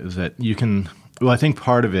part of it. Is that you can? Well, I think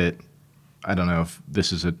part of it. I don't know if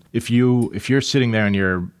this is if you're sitting there and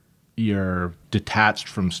you're detached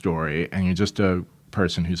from story and you're just a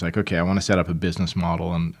person who's like, okay, I want to set up a business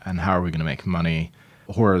model and how are we going to make money?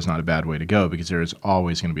 Horror is not a bad way to go because there is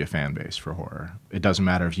always going to be a fan base for horror. It doesn't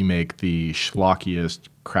matter if you make the schlockiest,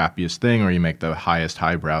 crappiest thing or you make the highest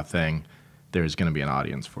highbrow thing, there's going to be an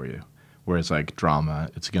audience for you. Whereas like drama,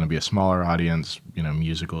 it's going to be a smaller audience,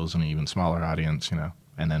 musicals an even smaller audience,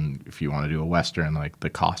 And then if you want to do a Western, like the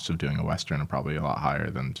costs of doing a Western are probably a lot higher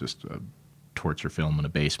than just a torture film in a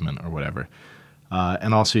basement or whatever.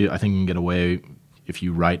 And also I think you can get away. If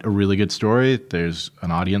you write a really good story, there's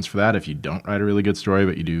an audience for that. If you don't write a really good story,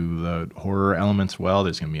 but you do the horror elements well,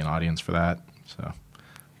 there's going to be an audience for that. So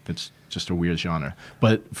it's just a weird genre.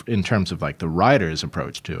 But in terms of like the writer's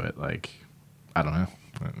approach to it, like, I don't know.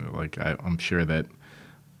 Like I'm sure that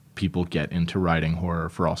people get into writing horror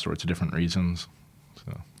for all sorts of different reasons.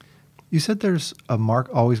 So you said there's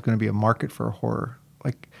always going to be a market for horror.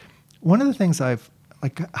 Like one of the things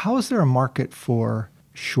how is there a market for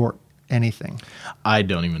short anything? I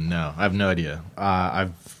don't even know. I have no idea.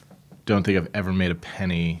 Don't think I've ever made a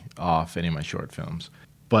penny off any of my short films.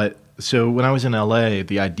 But so when I was in LA,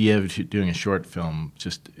 the idea of doing a short film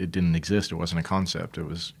it didn't exist. It wasn't a concept. It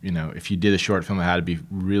was, if you did a short film, it had to be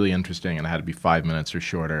really interesting and it had to be 5 minutes or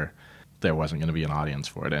shorter. There wasn't going to be an audience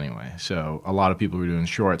for it anyway. So a lot of people who were doing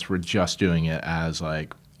shorts were just doing it as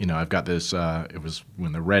like, I've got this, it was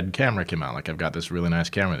when the Red camera came out, like I've got this really nice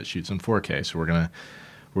camera that shoots in 4K. So we're going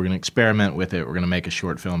to experiment with it. We're going to make a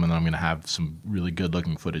short film, and then I'm going to have some really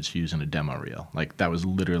good-looking footage to use in a demo reel. Like, that was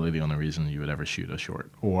literally the only reason you would ever shoot a short.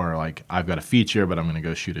 Or, like, I've got a feature, but I'm going to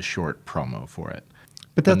go shoot a short promo for it.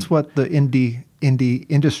 But that's what the indie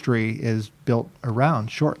industry is built around,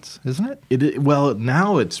 shorts, isn't it? Well,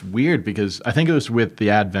 now it's weird because I think it was with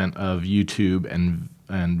the advent of YouTube and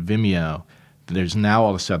Vimeo. There's now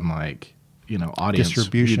all of a sudden, like, audience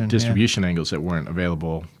distribution angles that weren't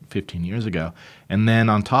available 15 years ago. And then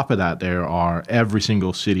on top of that, every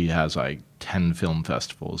single city has like 10 film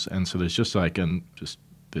festivals. And so there's just like just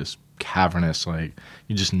this cavernous, like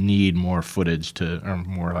you just need more footage or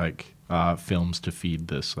more like films to feed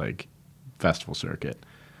this like festival circuit.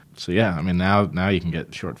 So yeah, I mean now you can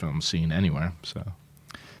get short films seen anywhere. So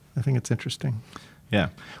I think it's interesting. Yeah.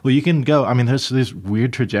 Well, you can go. I mean, there's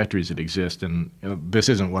weird trajectories that exist, and this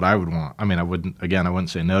isn't what I would want. I mean, I wouldn't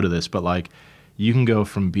say no to this, but like, you can go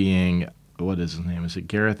from being, what is his name? Is it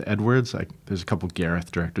Gareth Edwards? Like, there's a couple Gareth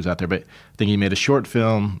directors out there, but I think he made a short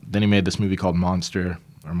film. Then he made this movie called Monsters.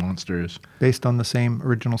 Based on the same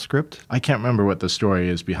original script? I can't remember what the story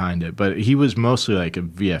is behind it, but he was mostly like a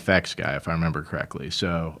VFX guy, if I remember correctly.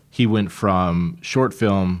 So he went from short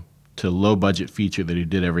film to low-budget feature that he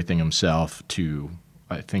did everything himself to,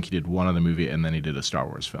 I think he did one other movie, and then he did a Star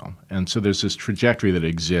Wars film. And so there's this trajectory that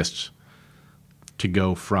exists to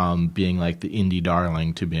go from being like the indie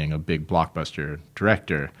darling to being a big blockbuster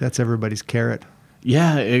director. That's everybody's carrot.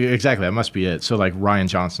 Yeah, exactly. That must be it. So like Rian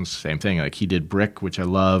Johnson's the same thing. Like he did Brick, which I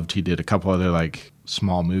loved. He did a couple other like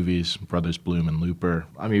small movies, Brothers Bloom and Looper.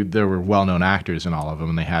 I mean, there were well-known actors in all of them,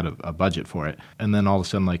 and they had a budget for it. And then all of a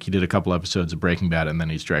sudden, like he did a couple episodes of Breaking Bad, and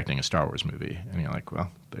then he's directing a Star Wars movie. And you're like,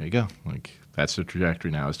 well, there you go. Like that's the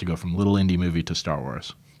trajectory now, is to go from little indie movie to Star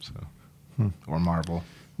Wars, or Marvel.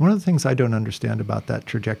 One of the things I don't understand about that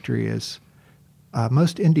trajectory is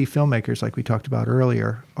most indie filmmakers, like we talked about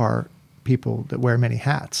earlier, are people that wear many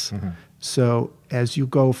hats. Mm-hmm. So as you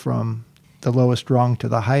go from the lowest rung to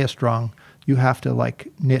the highest rung, you have to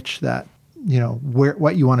like niche that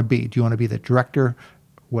what you want to be. Do you want to be the director,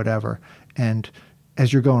 whatever? And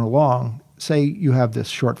as you're going along, say you have this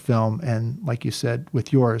short film, and like you said,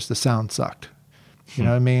 with yours, the sound sucked. You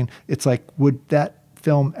know what I mean? It's like, would that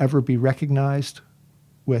film ever be recognized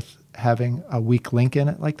with having a weak link in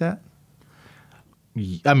it like that?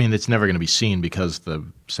 I mean, it's never going to be seen because the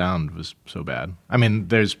sound was so bad. I mean,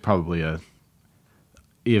 there's probably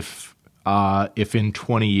if in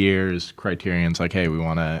 20 years Criterion's like, hey, we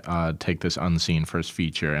want to take this unseen first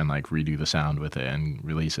feature and like redo the sound with it and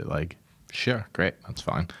release it, like, sure, great, that's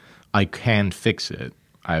fine. I can fix it.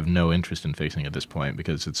 I have no interest in fixing it at this point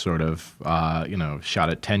because it's sort of, shot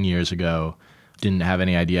it 10 years ago. Didn't have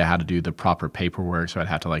any idea how to do the proper paperwork, so I'd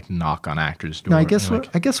have to like knock on actors' doors. No, I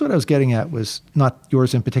guess what I was getting at was not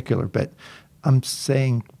yours in particular, but I'm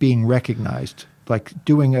saying being recognized, like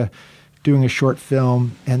doing a short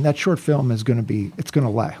film, and that short film is going to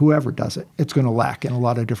lack. Whoever does it, it's going to lack in a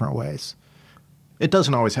lot of different ways. It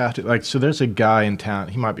doesn't always have to. Like, so there's a guy in town.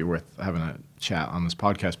 He might be worth having a chat on this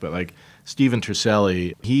podcast, but like Steven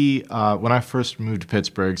Terselli, he when I first moved to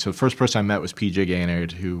Pittsburgh, so the first person I met was PJ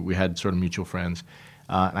Gaynard, who we had sort of mutual friends.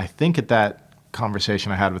 And I think at that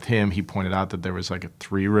conversation I had with him, he pointed out that there was like a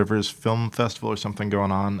Three Rivers Film Festival or something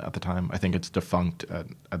going on at the time. I think it's defunct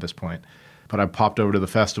at this point. But I popped over to the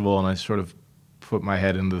festival and I sort of put my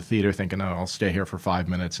head into the theater thinking, oh, I'll stay here for 5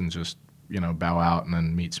 minutes and just, bow out and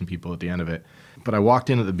then meet some people at the end of it. But I walked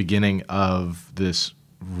in at the beginning of this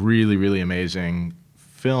really, really amazing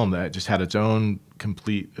film that just had its own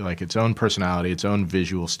its own personality, its own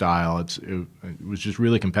visual style. It was just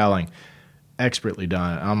really compelling, expertly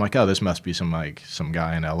done. And I'm like, oh, this must be some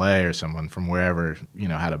guy in LA or someone from wherever,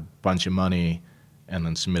 had a bunch of money and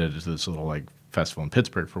then submitted it to this little like festival in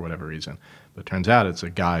Pittsburgh for whatever reason. But it turns out it's a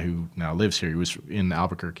guy who now lives here. He was in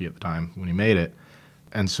Albuquerque at the time when he made it.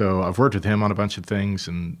 And so I've worked with him on a bunch of things,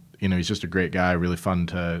 and he's just a great guy, really fun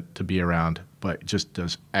to be around, but just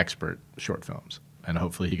does expert short films. And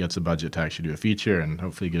hopefully he gets the budget to actually do a feature, and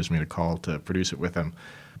hopefully he gives me the call to produce it with him.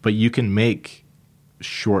 But you can make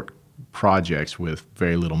short projects with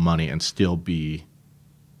very little money and still be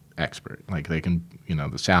expert. Like they can,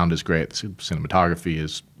 the sound is great, the cinematography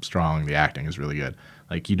is strong, the acting is really good.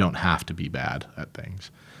 Like you don't have to be bad at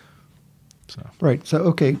things. So. Right. So,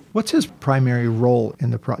 okay, what's his primary role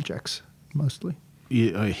in the projects, mostly?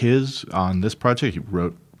 His, on this project, he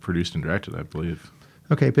wrote, produced, and directed, I believe.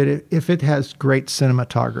 Okay, but if it has great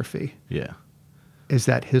cinematography, yeah, is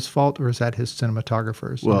that his fault or is that his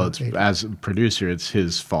cinematographer's? Well, as a producer, it's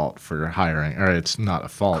his fault for hiring, or it's not a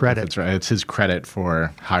fault. Credit. It's right. It's his credit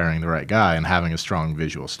for hiring the right guy and having a strong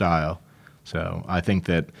visual style. So I think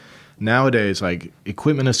that nowadays, like,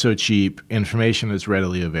 equipment is so cheap, information is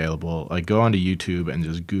readily available. Like, go onto YouTube and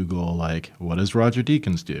just Google, like, what does Roger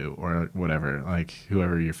Deakins do? Or whatever, like,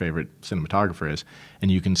 whoever your favorite cinematographer is. And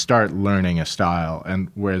you can start learning a style. And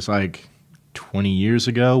whereas, like, 20 years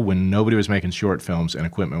ago, when nobody was making short films and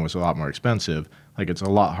equipment was a lot more expensive, like, it's a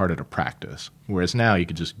lot harder to practice. Whereas now you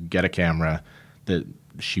could just get a camera that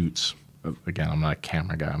shoots. Again, I'm not a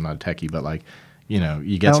camera guy, I'm not a techie, but, like, you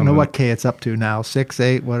get. I don't know what K it's up to now, 6,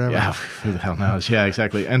 8, whatever. Yeah, who the hell knows? Yeah,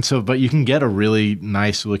 exactly. And so, but you can get a really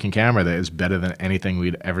nice looking camera that is better than anything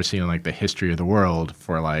we'd ever seen in like the history of the world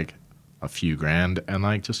for like a few grand, and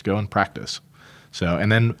like just go and practice. So,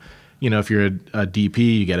 and then, if you're a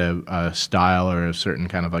DP, you get a style or a certain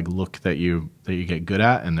kind of like look that you get good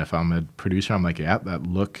at. And if I'm a producer, I'm like, yeah, that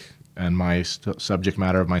look and my subject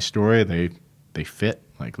matter of my story, they fit.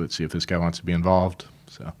 Like, let's see if this guy wants to be involved.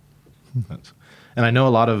 So that's. And I know a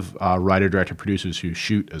lot of writer, director, producers who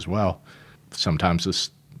shoot as well. Sometimes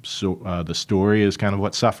the story is kind of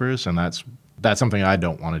what suffers, and that's something I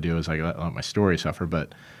don't want to do. Is like let my story suffer,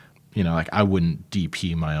 but like I wouldn't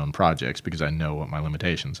DP my own projects because I know what my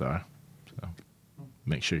limitations are. So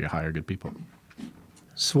make sure you hire good people.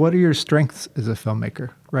 So, what are your strengths as a filmmaker?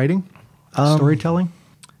 Writing, storytelling.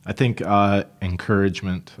 I think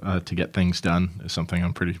encouragement to get things done is something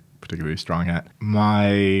I'm particularly strong at.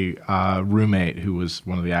 My roommate, who was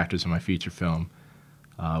one of the actors in my feature film,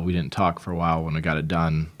 we didn't talk for a while when we got it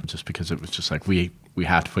done, just because it was just like we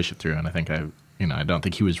have to push it through. And I think I don't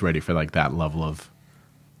think he was ready for like that level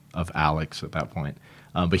of Alex at that point.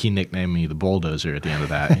 But he nicknamed me the bulldozer at the end of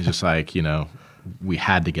that. He's just like, we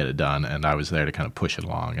had to get it done, and I was there to kind of push it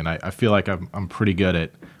along. And I feel like I'm pretty good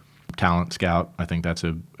at talent scout. I think that's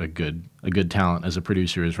a good talent as a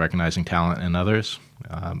producer, is recognizing talent in others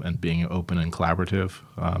and being open and collaborative.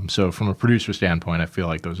 So from a producer standpoint, I feel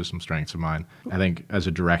like those are some strengths of mine. I think as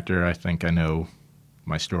a director, I think I know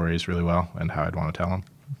my stories really well and how I'd want to tell them.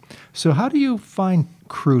 So how do you find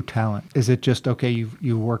crew talent? Is it just, okay,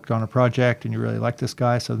 you worked on a project and you really like this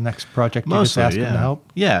guy, so the next project you just ask him to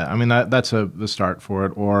help? Yeah, I mean, that's the start for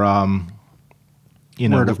it. Or,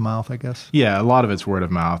 word of mouth, I guess. Yeah, a lot of it's word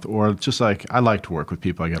of mouth. Or just like, I like to work with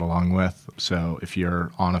people I get along with. So if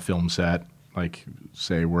you're on a film set, like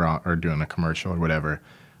say or doing a commercial or whatever,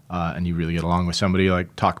 and you really get along with somebody,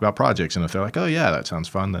 like talk about projects. And if they're like, oh yeah, that sounds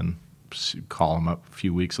fun, then call them up a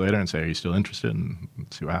few weeks later and say, are you still interested? And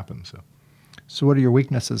see what happens. So what are your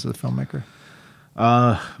weaknesses as a filmmaker?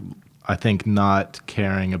 I think not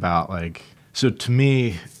caring about so to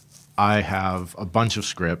me, I have a bunch of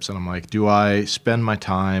scripts and I'm like, do I spend my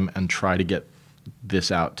time and try to get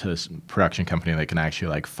this out to a production company that can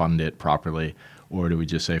actually fund it properly? Or do we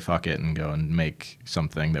just say, fuck it and go and make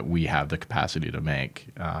something that we have the capacity to make?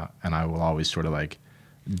 And I will always sort of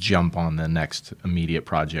jump on the next immediate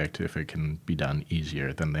project if it can be done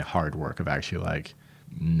easier than the hard work of actually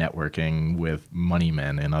networking with money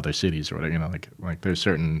men in other cities or whatever. There's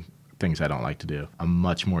certain things I don't like to do. I'm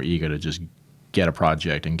much more eager to just get a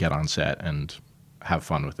project and get on set and have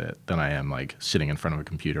fun with it than I am sitting in front of a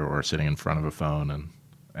computer or sitting in front of a phone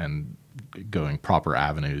and going proper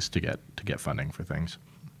avenues to get funding for things.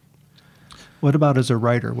 What about as a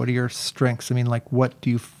writer? What are your strengths? I mean, what do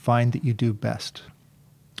you find that you do best?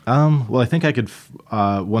 Well, I think I could.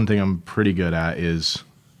 One thing I'm pretty good at is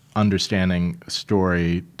understanding a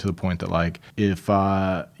story to the point that if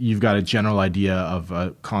you've got a general idea of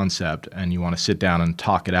a concept and you want to sit down and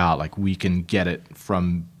talk it out, we can get it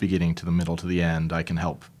from beginning to the middle to the end. I can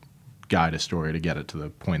help guide a story to get it to the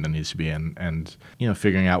point that it needs to be in, and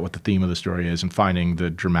figuring out what the theme of the story is and finding the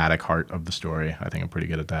dramatic heart of the story. I think I'm pretty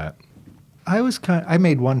good at that. I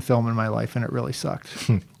made one film in my life and it really sucked.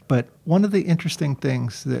 But one of the interesting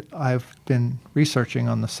things that I've been researching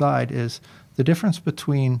on the side is the difference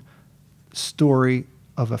between story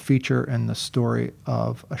of a feature and the story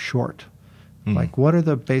of a short. What are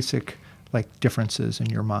the basic differences in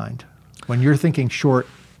your mind? When you're thinking short,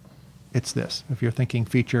 it's this. If you're thinking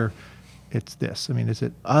feature, it's this. I mean, is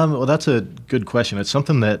it? Well, that's a good question. It's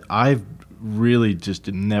something that I've really just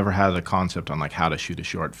never had a concept on how to shoot a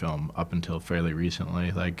short film up until fairly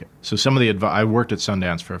recently. So some of the I worked at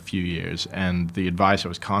Sundance for a few years, and the advice I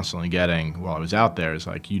was constantly getting while I was out there is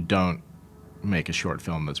you don't make a short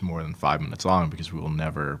film that's more than 5 minutes long because we will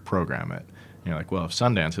never program it. And you're well, if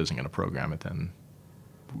Sundance isn't going to program it, then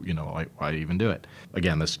why even do it?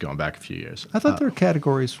 Again, this is going back a few years. I thought their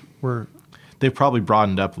categories were... They've probably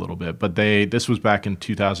broadened up a little bit, but this was back in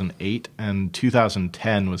 2008, and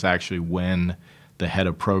 2010 was actually when the head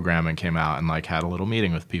of programming came out and had a little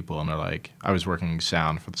meeting with people, and they're I was working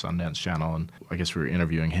sound for the Sundance Channel, and I guess we were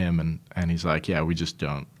interviewing him, and he's yeah, we just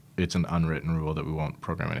don't. It's an unwritten rule that we won't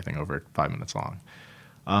program anything over 5 minutes long.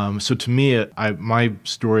 So to me, my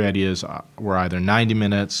story ideas were either 90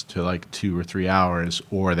 minutes to 2 or 3 hours,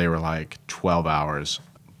 or they were 12 hours,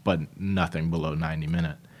 but nothing below 90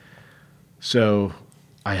 minutes. So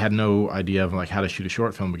I had no idea of how to shoot a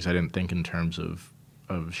short film because I didn't think in terms of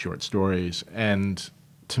short stories. And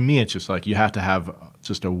to me, it's just you have to have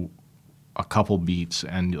just a couple beats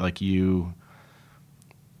and I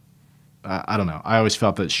don't know. I always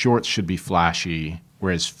felt that shorts should be flashy,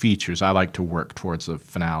 whereas features, I like to work towards the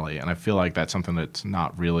finale. And I feel that's something that's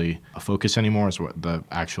not really a focus anymore, is what the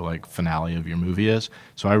actual finale of your movie is.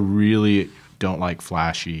 So I really don't like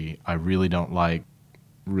flashy. I really don't like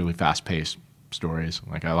really fast-paced stories.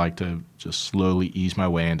 I like to just slowly ease my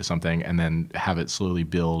way into something and then have it slowly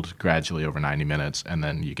build gradually over 90 minutes, and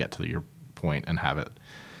then you get to your point and have it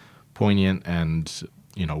poignant and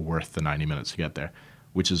worth the 90 minutes to get there,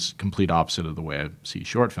 which is complete opposite of the way I see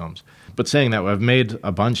short films. But saying that, I've made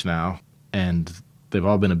a bunch now, and they've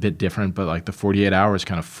all been a bit different, but the 48 hours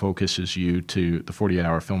kind of focuses you to the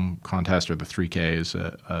 48-hour film contest, or the 3K is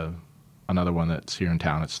another one that's here in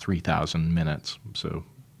town. It's 3,000 minutes, so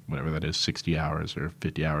whatever that is, 60 hours or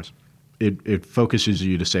 50 hours. It focuses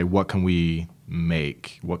you to say, what can we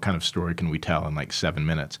make? What kind of story can we tell in 7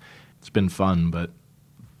 minutes? It's been fun, but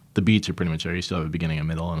the beats are pretty much there. You still have a beginning, a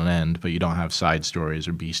middle, and an end, but you don't have side stories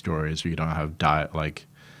or B stories, or you don't have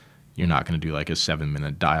you're not going to do a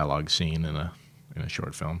 7-minute dialogue scene in a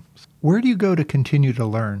short film. Where do you go to continue to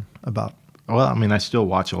learn about? Well, I mean, I still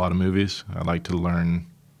watch a lot of movies. I like to learn,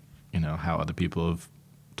 how other people have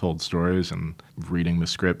told stories, and reading the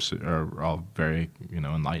scripts are all very,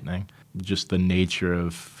 enlightening. Just the nature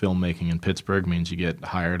of filmmaking in Pittsburgh means you get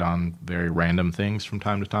hired on very random things from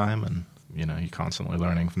time to time, and you're constantly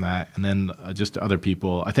learning from that. And then just other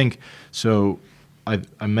people, I think, so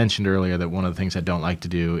I mentioned earlier that one of the things I don't like to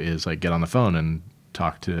do is get on the phone and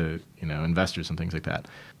talk to, investors and things like that.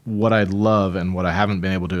 what I'd love and what I haven't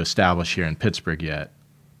been able to establish here in Pittsburgh yet,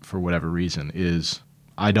 for whatever reason, is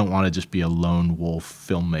I don't want to just be a lone wolf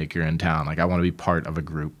filmmaker in town. Like, I want to be part of a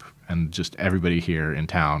group, and just everybody here in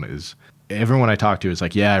town is, everyone I talk to is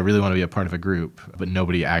like, yeah, I really want to be a part of a group, but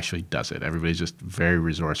nobody actually does it. Everybody's just very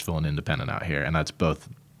resourceful and independent out here, and that's both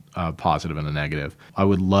positive and a negative. I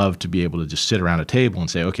would love to be able to just sit around a table and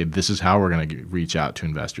say, okay, this is how we're going to reach out to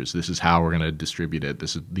investors. This is how we're going to distribute it.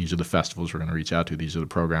 These are the festivals we're going to reach out to. These are the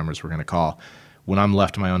programmers we're going to call. When I'm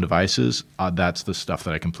left to my own devices, that's the stuff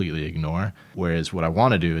that I completely ignore. Whereas what I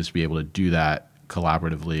want to do is be able to do that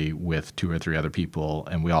collaboratively with 2 or 3 other people,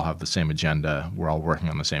 and we all have the same agenda. We're all working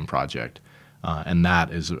on the same project. And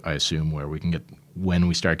that is, I assume, where we can get, when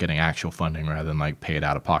we start getting actual funding rather than like paid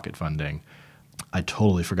out-of-pocket funding. I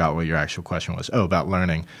totally forgot what your actual question was. Oh, about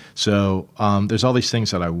learning. So there's all these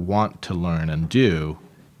things that I want to learn and do,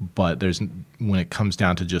 but when it comes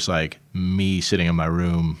down to just like me sitting in my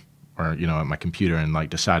room or, you know, at my computer and like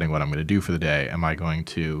deciding what I'm going to do for the day, am I going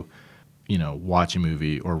to, you know, watch a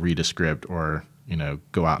movie or read a script or, you know,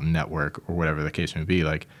 go out and network or whatever the case may be?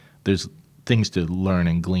 Like, there's things to learn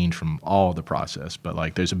and glean from all the process, but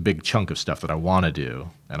like there's a big chunk of stuff that I want to do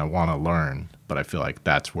and I want to learn, but I feel like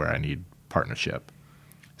that's where I need partnership.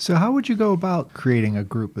 So how would you go about creating a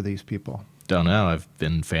group of these people? Don't know. I've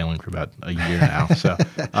been failing for about a year now. So,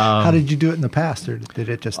 how did you do it in the past, or did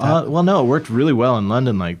it just happen? Well, no, it worked really well in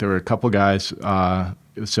London. Like, there were a couple guys.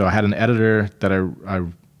 So I had an editor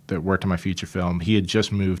that worked on my feature film. He had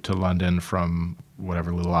just moved to London from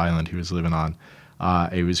whatever little island he was living on.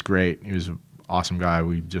 It was great. He was an awesome guy.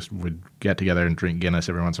 We just would get together and drink Guinness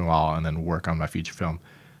every once in a while and then work on my feature film.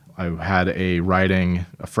 I had a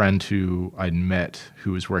friend who I'd met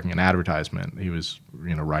who was working in advertisement. He was,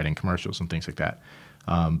 you know, writing commercials and things like that.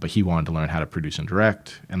 But he wanted to learn how to produce and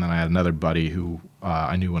direct. And then I had another buddy who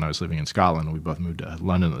I knew when I was living in Scotland. We both moved to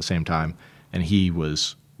London at the same time. And he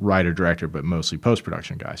was writer-director, but mostly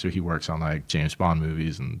post-production guy. So he works on like James Bond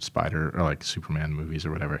movies and or like Superman movies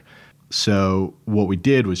or whatever. So what we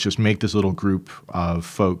did was just make this little group of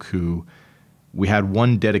folk who, we had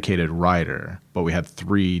one dedicated writer, but we had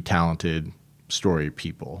 3 talented story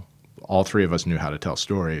people. All 3 of us knew how to tell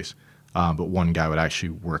stories, but one guy would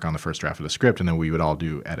actually work on the first draft of the script, and then we would all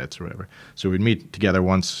do edits or whatever. So we'd meet together every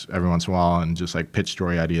once in a while and just like pitch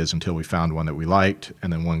story ideas until we found one that we liked,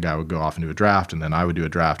 and then one guy would go off and do a draft, and then I would do a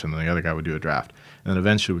draft, and then the other guy would do a draft. And then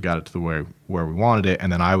eventually we got it to the where we wanted it, and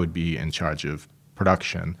then I would be in charge of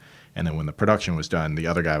production. And then when the production was done, the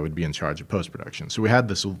other guy would be in charge of post-production. So we had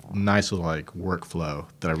this nice little like workflow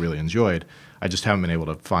that I really enjoyed. I just haven't been able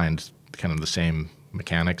to find kind of the same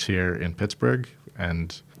mechanics here in Pittsburgh.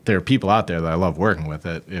 And there are people out there that I love working with.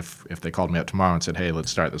 That if they called me up tomorrow and said, hey, let's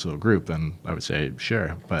start this little group, then I would say,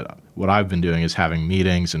 sure. But what I've been doing is having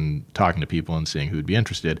meetings and talking to people and seeing who would be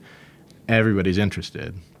interested. Everybody's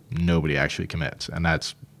interested. Nobody actually commits. And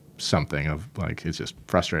that's something of like, it's just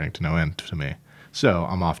frustrating to no end to me. So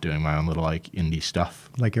I'm off doing my own little like indie stuff.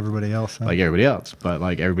 Like everybody else. Huh? Like everybody else. But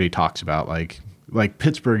like everybody talks about like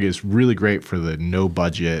Pittsburgh is really great for the no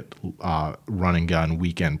budget run and gun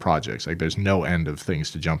weekend projects. Like there's no end of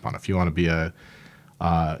things to jump on. If you want to be a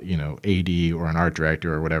AD or an art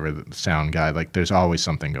director or whatever, the sound guy, like there's always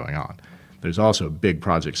something going on. There's also big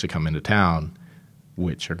projects that come into town,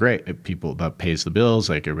 which are great. That pays the bills,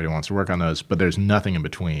 like everybody wants to work on those, but there's nothing in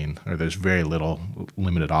between, or there's very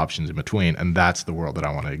limited options in between, and that's the world that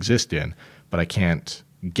I want to exist in, but I can't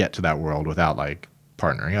get to that world without like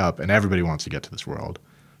partnering up, and everybody wants to get to this world,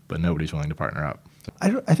 but nobody's willing to partner up.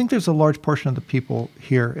 I think there's a large portion of the people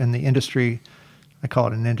here in the industry, I call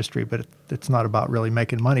it an industry, but it's not about really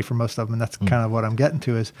making money for most of them, and that's kind of what I'm getting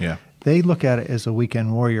to is they look at it as a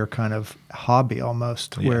weekend warrior kind of hobby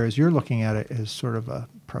almost, whereas you're looking at it as sort of a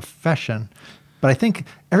profession. But I think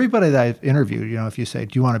everybody that I've interviewed, you know, if you say,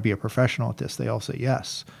 do you want to be a professional at this? They all say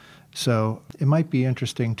yes. So it might be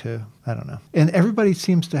interesting to, I don't know. And everybody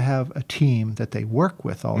seems to have a team that they work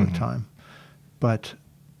with all the time. But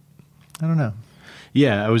I don't know.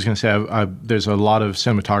 Yeah, I was going to say there's a lot of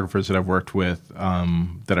cinematographers that I've worked with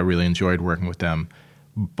that I really enjoyed working with them.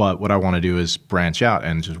 But what I want to do is branch out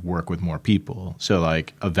and just work with more people. So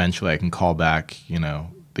like eventually I can call back, you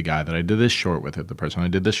know, the guy that I did this short with, the person I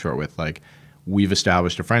did this short with. Like we've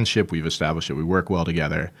established a friendship. We've established that we work well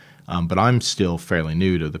together. But I'm still fairly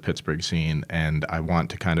new to the Pittsburgh scene, and I want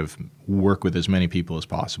to kind of work with as many people as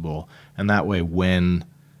possible. And that way when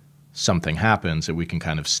something happens, that we can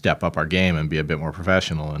kind of step up our game and be a bit more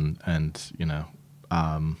professional and you know,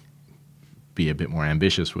 be a bit more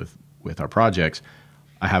ambitious with our projects.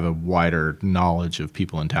 I have a wider knowledge of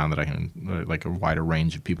people in town that I can, like a wider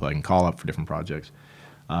range of people I can call up for different projects.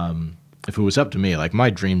 if it was up to me, like my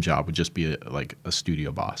dream job would just be like a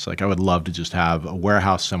studio boss. Like I would love to just have a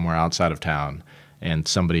warehouse somewhere outside of town and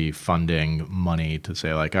somebody funding money to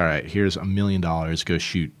say like, all right, here's $1 million, go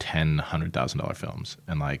shoot 10 $100,000 films.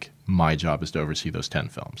 And like my job is to oversee those 10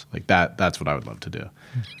 films. Like that's what I would love to do.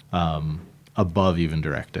 Above even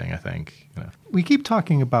directing, I think. You know. We keep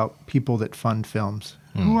talking about people that fund films.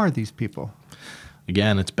 Who are these people?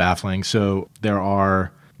 Again, it's baffling. So there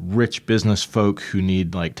are rich business folk who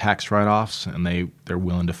need like tax write-offs, and they're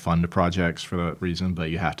willing to fund projects for that reason, but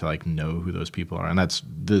you have to like know who those people are. And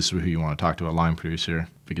this is who you want to talk to, a line producer,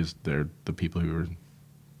 because they're the people who are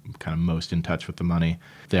kind of most in touch with the money.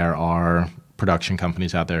 There are production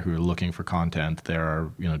companies out there who are looking for content. There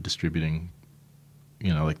are, distributing,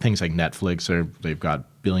 like things like Netflix, they've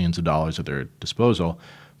got billions of dollars at their disposal.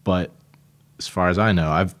 But as far as I know,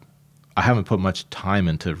 I haven't put much time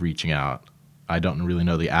into reaching out. I don't really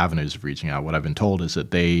know the avenues of reaching out. What I've been told is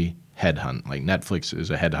that they headhunt. Like Netflix is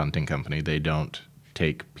a headhunting company. They don't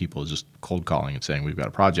take people just cold calling and saying, we've got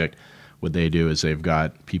a project. What they do is they've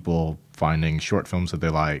got people finding short films that they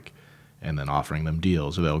like and then offering them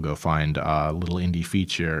deals. Or they'll go find a little indie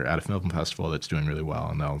feature at a film festival that's doing really well,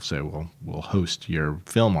 and they'll say, well, we'll host your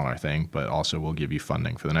film on our thing, but also we'll give you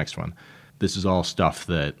funding for the next one. This is all stuff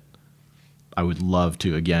that I would love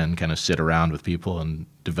to, again, kind of sit around with people and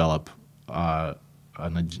develop how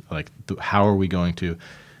are we going to,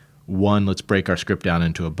 one, let's break our script down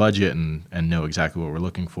into a budget and know exactly what we're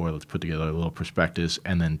looking for. Let's put together a little prospectus.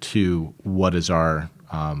 And then two, what is our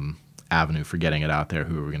avenue for getting it out there?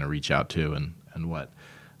 Who are we going to reach out to and what?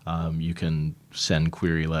 You can send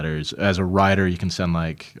query letters. As a writer, you can send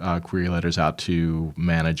query letters out to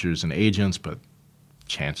managers and agents, but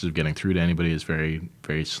chances of getting through to anybody is very,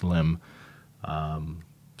 very slim.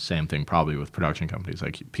 Same thing probably with production companies.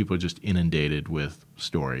 Like people are just inundated with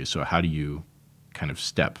stories. So how do you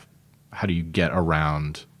how do you get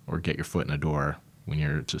around or get your foot in a door when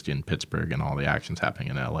you're just in Pittsburgh and all the action's happening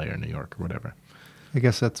in LA or New York or whatever? I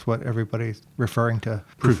guess that's what everybody's referring to.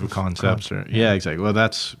 Proof of concepts. Yeah, exactly. Well,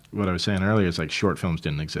 that's what I was saying earlier. It's like short films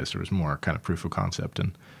didn't exist. There was more kind of proof of concept.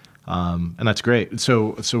 And that's great.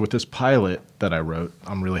 So with this pilot that I wrote,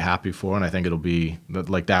 I'm really happy for, and I think it'll be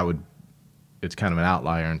it's kind of an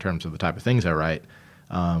outlier in terms of the type of things I write.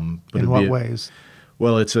 But in what ways?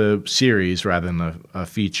 Well, it's a series rather than a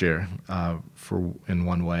feature in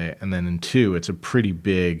one way. And then in two, it's a pretty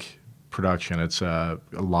big production. It's a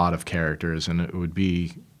lot of characters, and it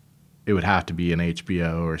would have to be an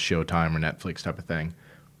HBO or Showtime or Netflix type of thing.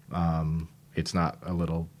 It's not a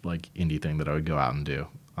little like indie thing that I would go out and do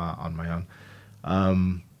on my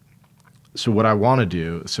own. So what I want to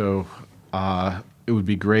do, it would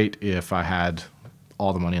be great if I had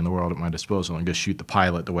all the money in the world at my disposal and go shoot the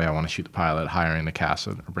pilot the way I want to shoot the pilot, hiring the cast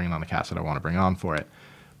or bringing on the cast that I want to bring on for it.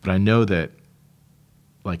 But I know that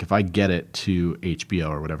like if I get it to HBO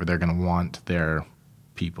or whatever, they're going to want their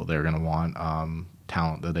people. They're going to want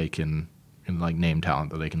talent that they can, like name talent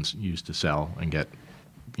that they can use to sell and get,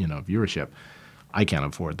 viewership. I can't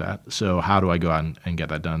afford that. So how do I go out and get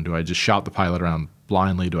that done? Do I just shop the pilot around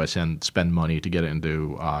blindly? Do I spend money to get it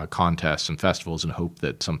into contests and festivals and hope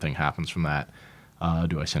that something happens from that?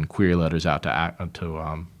 Do I send query letters out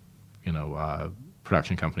to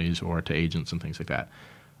production companies or to agents and things like that?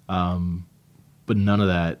 But none of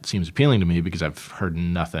that seems appealing to me because I've heard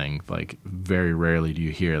nothing. Like very rarely do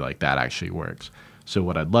you hear like that actually works. So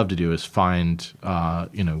what I'd love to do is find, go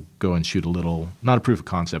and shoot a little, not a proof of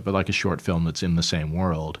concept, but like a short film that's in the same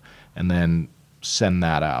world, and then send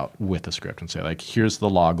that out with a script and say, like, here's the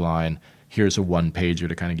log line, here's a one-pager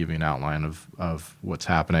to kind of give you an outline of what's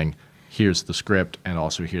happening, here's the script, and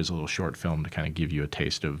also here's a little short film to kind of give you a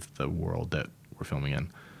taste of the world that we're filming in.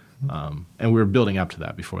 And we were building up to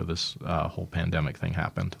that before this whole pandemic thing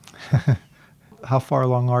happened. How far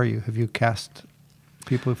along are you? Have you cast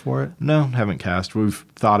people for it? No, haven't cast. We've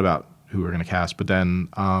thought about who we're going to cast, but then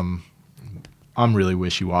I'm really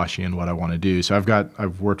wishy-washy in what I want to do. So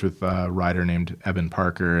I've worked with a writer named Eben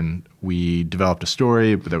Parker, and we developed a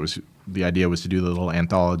story, but the idea was to do the little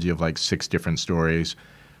anthology of like 6 different stories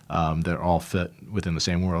that all fit within the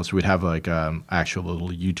same world. So we'd have like an actual little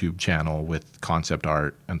YouTube channel with concept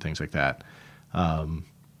art and things like that.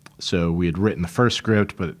 So we had written the first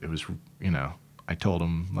script, but it was, I told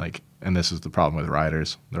him like, and this is the problem with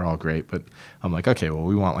writers, they're all great, but I'm like, okay, well,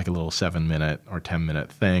 we want like a little 7-minute or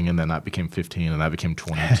 10-minute thing, and then that became 15, and that became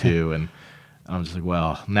 22, and I'm just like,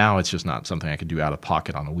 well, now it's just not something I could do out of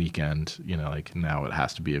pocket on a weekend, like now it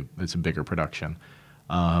has to be it's a bigger production.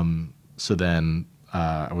 So then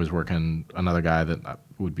I was working, another guy that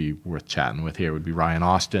would be worth chatting with here would be Ryan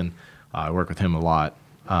Austin. I work with him a lot.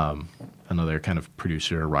 another kind of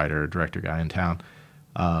producer, writer, director guy in town.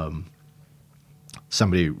 One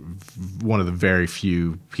of the very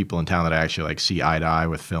few people in town that I actually like see eye to eye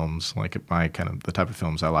with films. Like the type of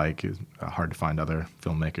films I like is hard to find other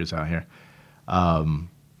filmmakers out here.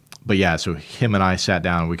 But yeah, so him and I sat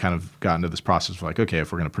down and we kind of got into this process of like, okay,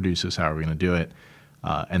 if we're going to produce this, how are we going to do it?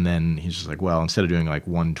 And then he's just like, well, instead of doing like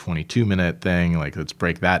one 22-minute thing, like let's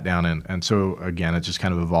break that down. And so again, it's just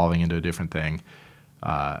kind of evolving into a different thing.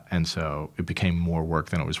 And so it became more work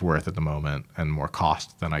than it was worth at the moment and more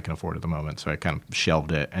cost than I can afford at the moment. So I kind of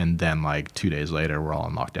shelved it. And then like 2 days later, we're all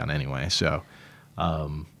in lockdown anyway. So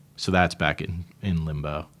so that's back in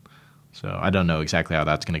limbo. So I don't know exactly how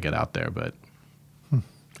that's going to get out there, but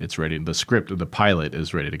it's ready. The script, the pilot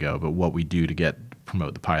is ready to go. But what we do to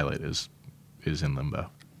promote the pilot is in limbo.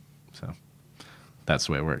 So that's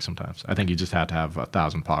the way it works sometimes. I think you just have to have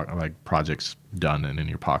 1,000 projects done and in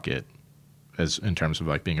your pocket as in terms of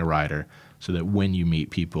like being a writer, so that when you meet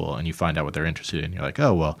people and you find out what they're interested in, you're like,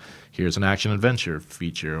 oh, well, here's an action adventure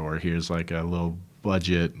feature, or here's like a low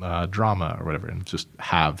budget drama or whatever, and just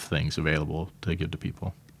have things available to give to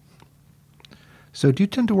people. So do you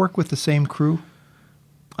tend to work with the same crew?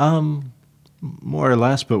 More or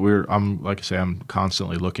less, but I'm like I say, I'm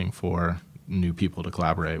constantly looking for new people to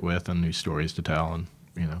collaborate with and new stories to tell, and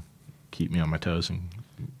keep me on my toes and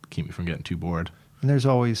keep me from getting too bored. And there's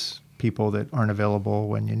always people that aren't available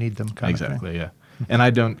when you need them, kind of thing. Exactly, yeah. And I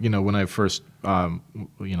don't, when I first,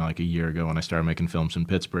 like a year ago when I started making films in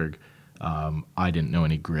Pittsburgh, I didn't know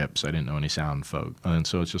any grips, I didn't know any sound folk, and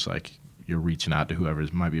so it's just like you're reaching out to whoever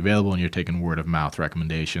might be available, and you're taking word of mouth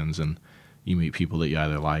recommendations, and you meet people that you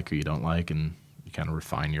either like or you don't like, and you kind of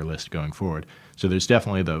refine your list going forward. So there's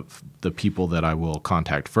definitely the people that I will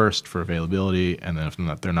contact first for availability, and then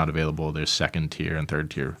if they're not available, there's second tier and third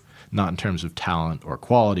tier, not in terms of talent or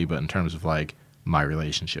quality, but in terms of like my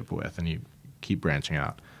relationship with, and you keep branching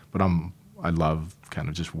out. But I love kind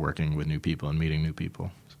of just working with new people and meeting new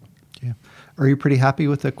people. Yeah. Are you pretty happy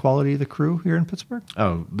with the quality of the crew here in Pittsburgh?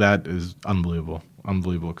 Oh, that is unbelievable.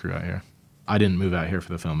 Unbelievable crew out here. I didn't move out here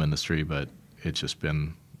for the film industry, but it's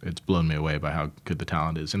blown me away by how good the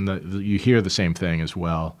talent is. And you hear the same thing as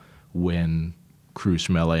well when crews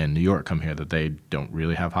from LA and New York come here, that they don't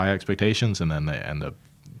really have high expectations, and then they end up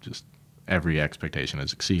just every expectation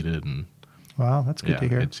is exceeded. And wow, that's good to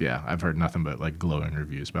hear. I've heard nothing but like glowing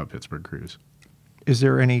reviews about Pittsburgh crews. Is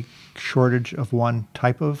there any shortage of one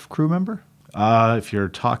type of crew member? If you're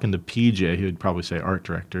talking to PJ, he would probably say art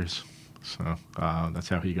directors. So that's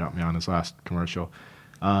how he got me on his last commercial.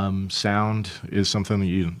 Sound is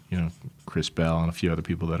something that Chris Bell and a few other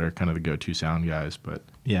people that are kind of the go-to sound guys. But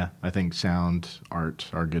yeah, I think sound, art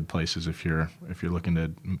are good places if you're looking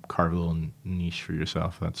to carve a little niche for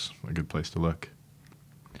yourself. That's a good place to look.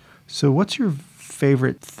 So what's your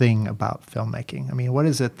favorite thing about filmmaking? I mean, what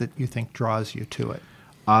is it that you think draws you to it?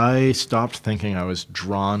 I stopped thinking I was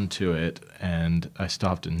drawn to it, and I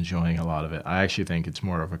stopped enjoying a lot of it. I actually think it's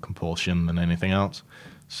more of a compulsion than anything else.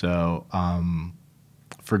 So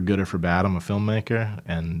for good or for bad, I'm a filmmaker,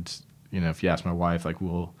 and if you ask my wife, like,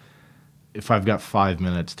 well, if I've got 5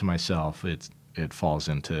 minutes to myself, it falls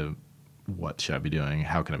into what should I be doing?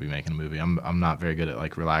 How can I be making a movie? I'm not very good at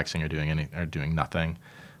like relaxing or doing nothing.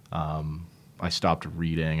 I stopped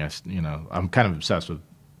reading. I'm kind of obsessed with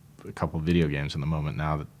a couple of video games in the moment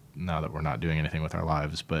now that we're not doing anything with our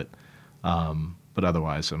lives. But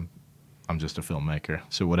otherwise, I'm just a filmmaker.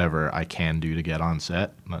 So whatever I can do to get on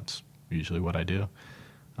set, that's usually what I do.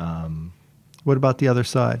 What about the other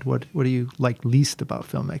side? What do you like least about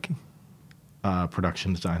filmmaking?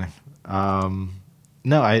 Production designing.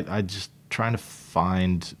 No, I just trying to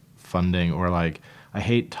find funding, or like I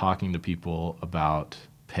hate talking to people about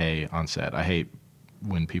pay on set. I hate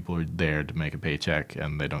when people are there to make a paycheck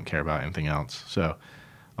and they don't care about anything else. So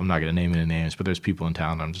I'm not going to name any names, but there's people in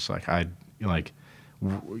town I'm just like,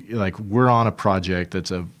 we're on a project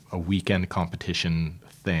that's a weekend competition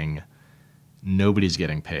thing. Nobody's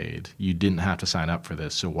getting paid. You didn't have to sign up for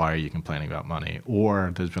this, so why are you complaining about money?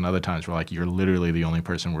 Or there's been other times where like you're literally the only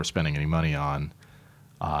person we're spending any money on,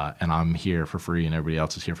 and I'm here for free and everybody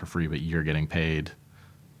else is here for free, but you're getting paid,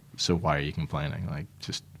 so why are you complaining? Like,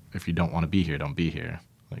 just if you don't want to be here, don't be here.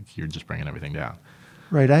 Like, you're just bringing everything down.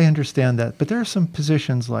 Right, I understand that, but there are some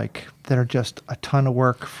positions like that are just a ton of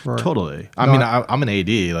work for. Totally. I mean, I'm an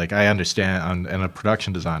AD. Like, I understand, and a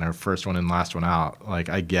production designer, first one in, last one out. Like,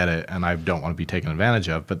 I get it, and I don't want to be taken advantage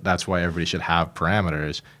of. But that's why everybody should have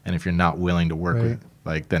parameters. And if you're not willing to work with,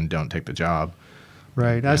 like, then don't take the job.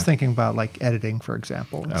 Right. Yeah. I was thinking about like editing, for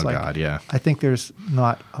example. It's God, yeah. I think there's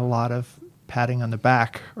not a lot of patting on the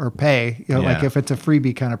back or pay. Like if it's a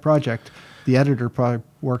freebie kind of project. The editor probably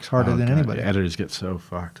works harder than God, anybody. Editors get so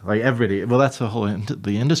fucked. Like everybody. Well, that's the whole.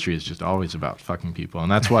 The industry is just always about fucking people,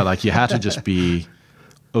 and that's why like you have to just be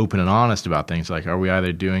open and honest about things. Like, are we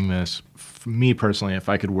either doing this? For me personally, if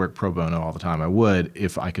I could work pro bono all the time, I would.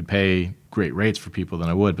 If I could pay great rates for people, then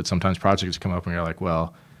I would. But sometimes projects come up and you're like,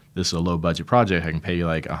 well, this is a low budget project. I can pay you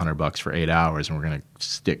like $100 for 8 hours, and we're going to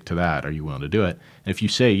stick to that. Are you willing to do it? And if you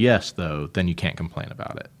say yes, though, then you can't complain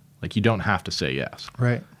about it. Like, you don't have to say yes.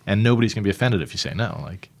 Right. And nobody's going to be offended if you say no.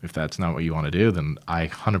 Like, if that's not what you want to do, then I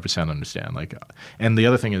 100% understand. Like, and the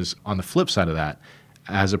other thing is, on the flip side of that,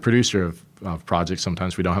 as a producer of projects,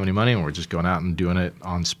 sometimes we don't have any money and we're just going out and doing it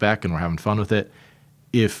on spec and we're having fun with it.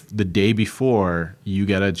 If the day before you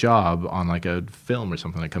get a job on like a film or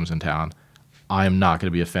something that comes in town, I am not going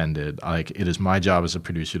to be offended. Like, it is my job as a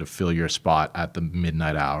producer to fill your spot at the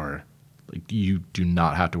midnight hour. Like, you do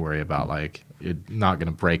not have to worry about like it not going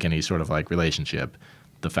to break any sort of like relationship.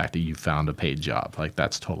 The fact that you found a paid job, like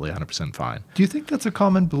that's totally 100% fine. Do you think that's a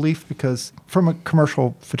common belief? Because from a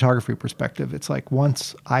commercial photography perspective, it's like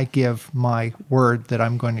once I give my word that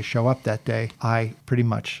I'm going to show up that day, I pretty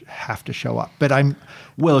much have to show up. But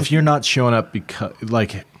well, if you're not showing up because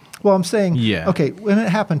like, well, I'm saying, yeah. Okay, when it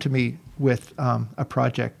happened to me with a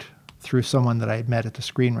project through someone that I had met at the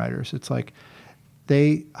screenwriters, it's like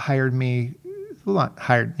they hired me, well, not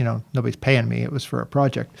hired, nobody's paying me. It was for a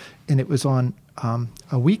project, and it was on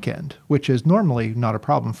a weekend, which is normally not a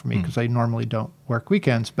problem for me because I normally don't work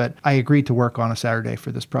weekends, but I agreed to work on a Saturday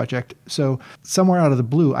for this project. So somewhere out of the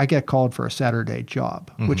blue, I get called for a Saturday job,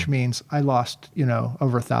 which means I lost,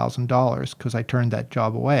 over $1,000 because I turned that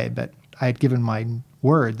job away. But I had given my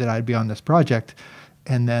word that I'd be on this project.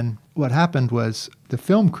 And then what happened was the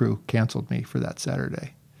film crew canceled me for that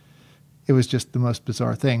Saturday. It was just the most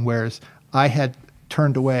bizarre thing. Whereas I had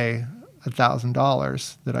turned away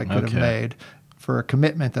 $1,000 that I could have made for a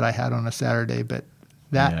commitment that I had on a Saturday, but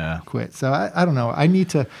that quit. So I don't know. I need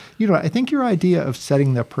to, I think your idea of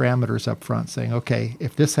setting the parameters up front, saying, okay,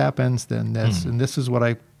 if this happens, then this, and this is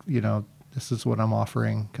what this is what I'm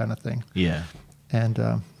offering, kind of thing. Yeah.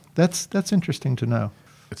 And that's interesting to know.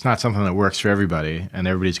 It's not something that works for everybody, and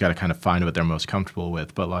everybody's got to kind of find what they're most comfortable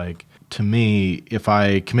with. But like, to me, if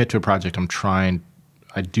I commit to a project,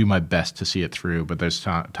 I do my best to see it through, but there's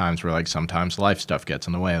times where like sometimes life stuff gets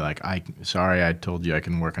in the way. Like, sorry, I told you I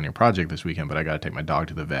can work on your project this weekend, but I got to take my dog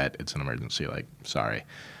to the vet. It's an emergency. Like, sorry.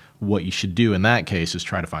 What you should do in that case is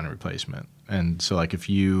try to find a replacement. And so like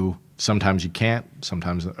sometimes you can't,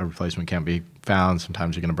 sometimes a replacement can't be found.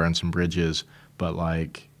 Sometimes you're going to burn some bridges. But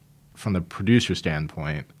like from the producer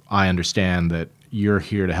standpoint, I understand that you're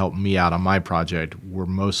here to help me out on my project. We're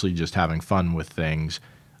mostly just having fun with things.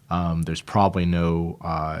 There's probably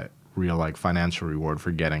no real like financial reward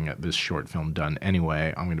for getting this short film done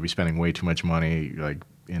anyway. I'm going to be spending way too much money like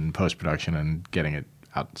in post-production and getting it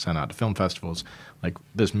sent out to film festivals. Like,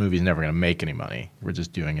 this movie's never going to make any money. We're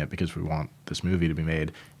just doing it because we want this movie to be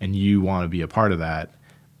made, and you want to be a part of that.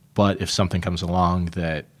 But if something comes along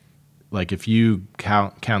that, like, if you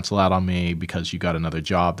cancel out on me because you got another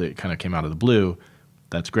job that kind of came out of the blue,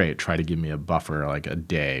 that's great. Try to give me a buffer, like a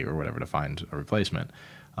day or whatever, to find a replacement.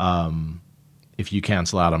 If you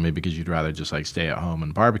cancel out on me because you'd rather just like stay at home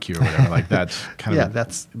and barbecue or whatever, like that's kind of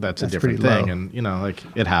that's a different thing. Low. And like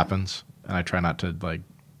it happens, and I try not to like,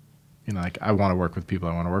 like I want to work with people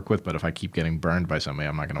I want to work with, but if I keep getting burned by somebody,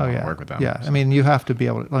 I'm not going to want to work with them. Yeah, so. I mean, you have to be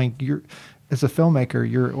able to, like, as a filmmaker,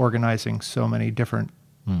 you're organizing so many different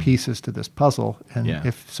pieces to this puzzle, and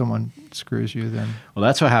if someone screws you, then well,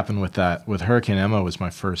 that's what happened with that. With Hurricane Emma was my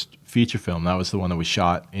first feature film. That was the one that we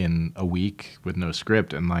shot in a week with no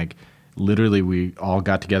script, and like literally we all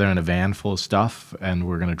got together in a van full of stuff, and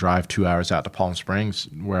we're going to drive 2 hours out to Palm Springs,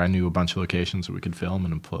 where I knew a bunch of locations that we could film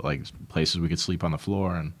and like places we could sleep on the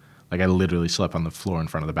floor. And like I literally slept on the floor in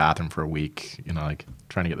front of the bathroom for a week, like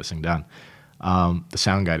trying to get this thing done. The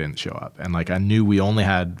sound guy didn't show up, and like I knew we only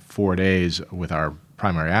had 4 days with our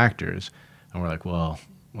primary actors, and we're like, well,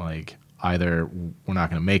 like either we're not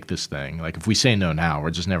going to make this thing, like if we say no now, we're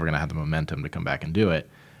just never going to have the momentum to come back and do it,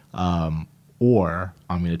 or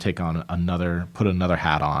I'm going to take on put another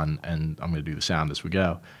hat on, and I'm going to do the sound as we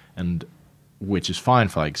go, and which is fine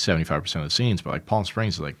for like 75% of the scenes, but like Palm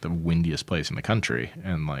Springs is like the windiest place in the country,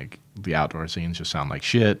 and like the outdoor scenes just sound like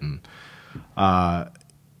shit, and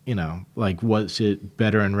like, was it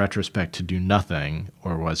better in retrospect to do nothing,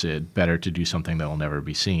 or was it better to do something that will never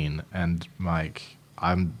be seen? And like,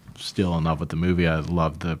 I'm still in love with the movie. I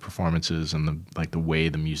love the performances and the way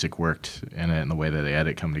the music worked in it and the way that the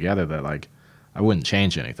edit come together, that like I wouldn't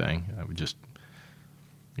change anything. I would just,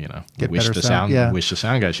 wish the sound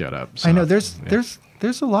guy showed up. So, I know there's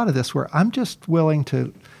a lot of this where I'm just willing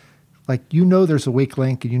to like, you know, there's a weak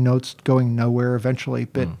link and you know it's going nowhere eventually,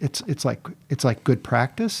 but it's like good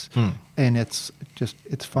practice, and it's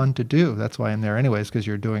fun to do. That's why I'm there anyways, because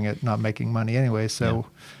you're doing it, not making money anyway. So,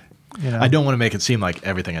 you know, I don't want to make it seem like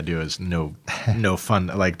everything I do is no fun.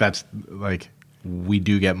 Like, that's like, we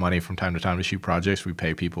do get money from time to time to shoot projects. We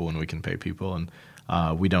pay people when we can pay people,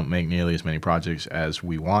 and we don't make nearly as many projects as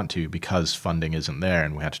we want to because funding isn't there,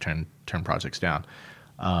 and we have to turn projects down.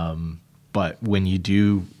 But when you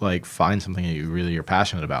do like find something that you really are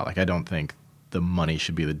passionate about, like, I don't think the money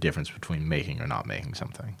should be the difference between making or not making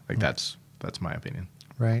something. Like, that's my opinion.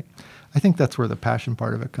 Right. I think that's where the passion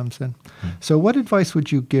part of it comes in. So what advice would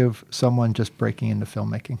you give someone just breaking into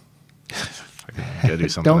filmmaking? Go do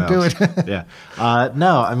something Don't do else. it. Yeah.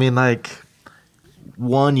 No, I mean, like,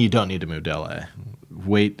 one, you don't need to move to LA.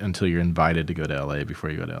 Wait until you're invited to go to LA before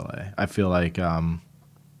you go to LA. I feel like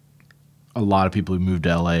a lot of people who move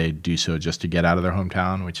to LA do so just to get out of their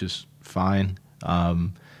hometown, which is fine.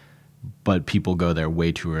 But people go there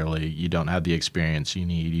way too early. You don't have the experience you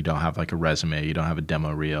need. You don't have like a resume. You don't have a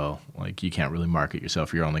demo reel. Like, you can't really market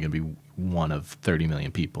yourself. You're only going to be one of 30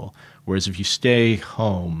 million people. Whereas if you stay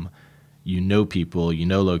home, you know people, you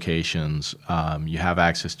know locations, you have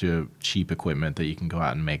access to cheap equipment that you can go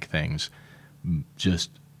out and make things. Just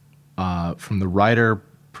from the writer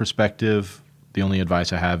perspective, the only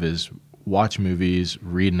advice I have is watch movies,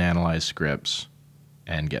 read and analyze scripts,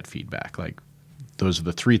 and get feedback. Like, those are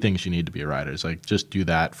the three things you need to be a writer. It's like, just do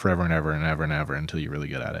that forever and ever and ever and ever until you're really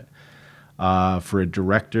good at it. For a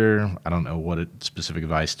director, I don't know what specific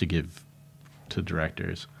advice to give to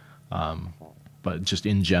directors, but just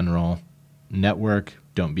in general, network,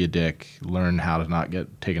 don't be a dick, learn how to not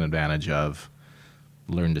get taken advantage of,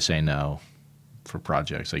 learn to say no for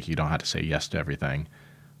projects. Like, you don't have to say yes to everything.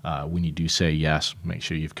 When you do say yes, make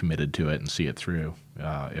sure you've committed to it and see it through,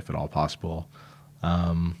 if at all possible.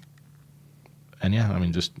 And yeah, I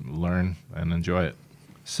mean, just learn and enjoy it.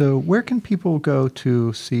 So where can people go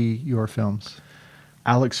to see your films?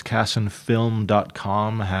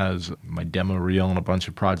 AlexCussanFilm.com has my demo reel and a bunch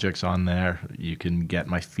of projects on there. You can get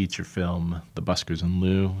my feature film, The Buskers in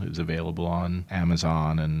Lou, is available on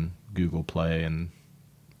Amazon and Google Play and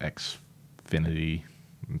Xfinity.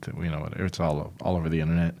 You know, it's all over the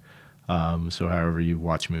internet. So however you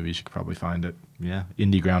watch movies, you can probably find it. Yeah,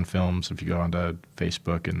 Indie Ground Films. If you go onto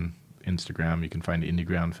Facebook and Instagram, you can find Indie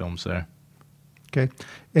Ground Films there. Okay.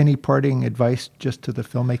 Any parting advice just to the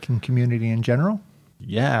filmmaking community in general?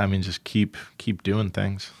 Yeah, I mean, just keep doing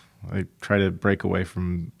things. I try to break away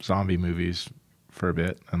from zombie movies for a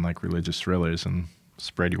bit and like religious thrillers and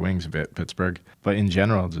spread your wings a bit, Pittsburgh. But in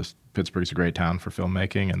general, just Pittsburgh's a great town for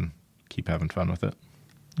filmmaking, and keep having fun with it.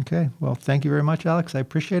 Okay. Well, thank you very much, Alex. I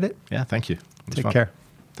appreciate it. Yeah, thank you. Take care.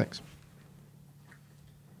 Thanks.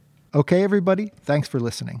 Okay, everybody. Thanks for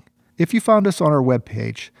listening. If you found us on our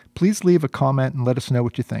webpage, please leave a comment and let us know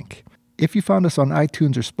what you think. If you found us on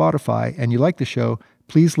iTunes or Spotify and you like the show,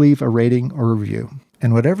 please leave a rating or review.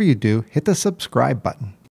 And whatever you do, hit the subscribe button.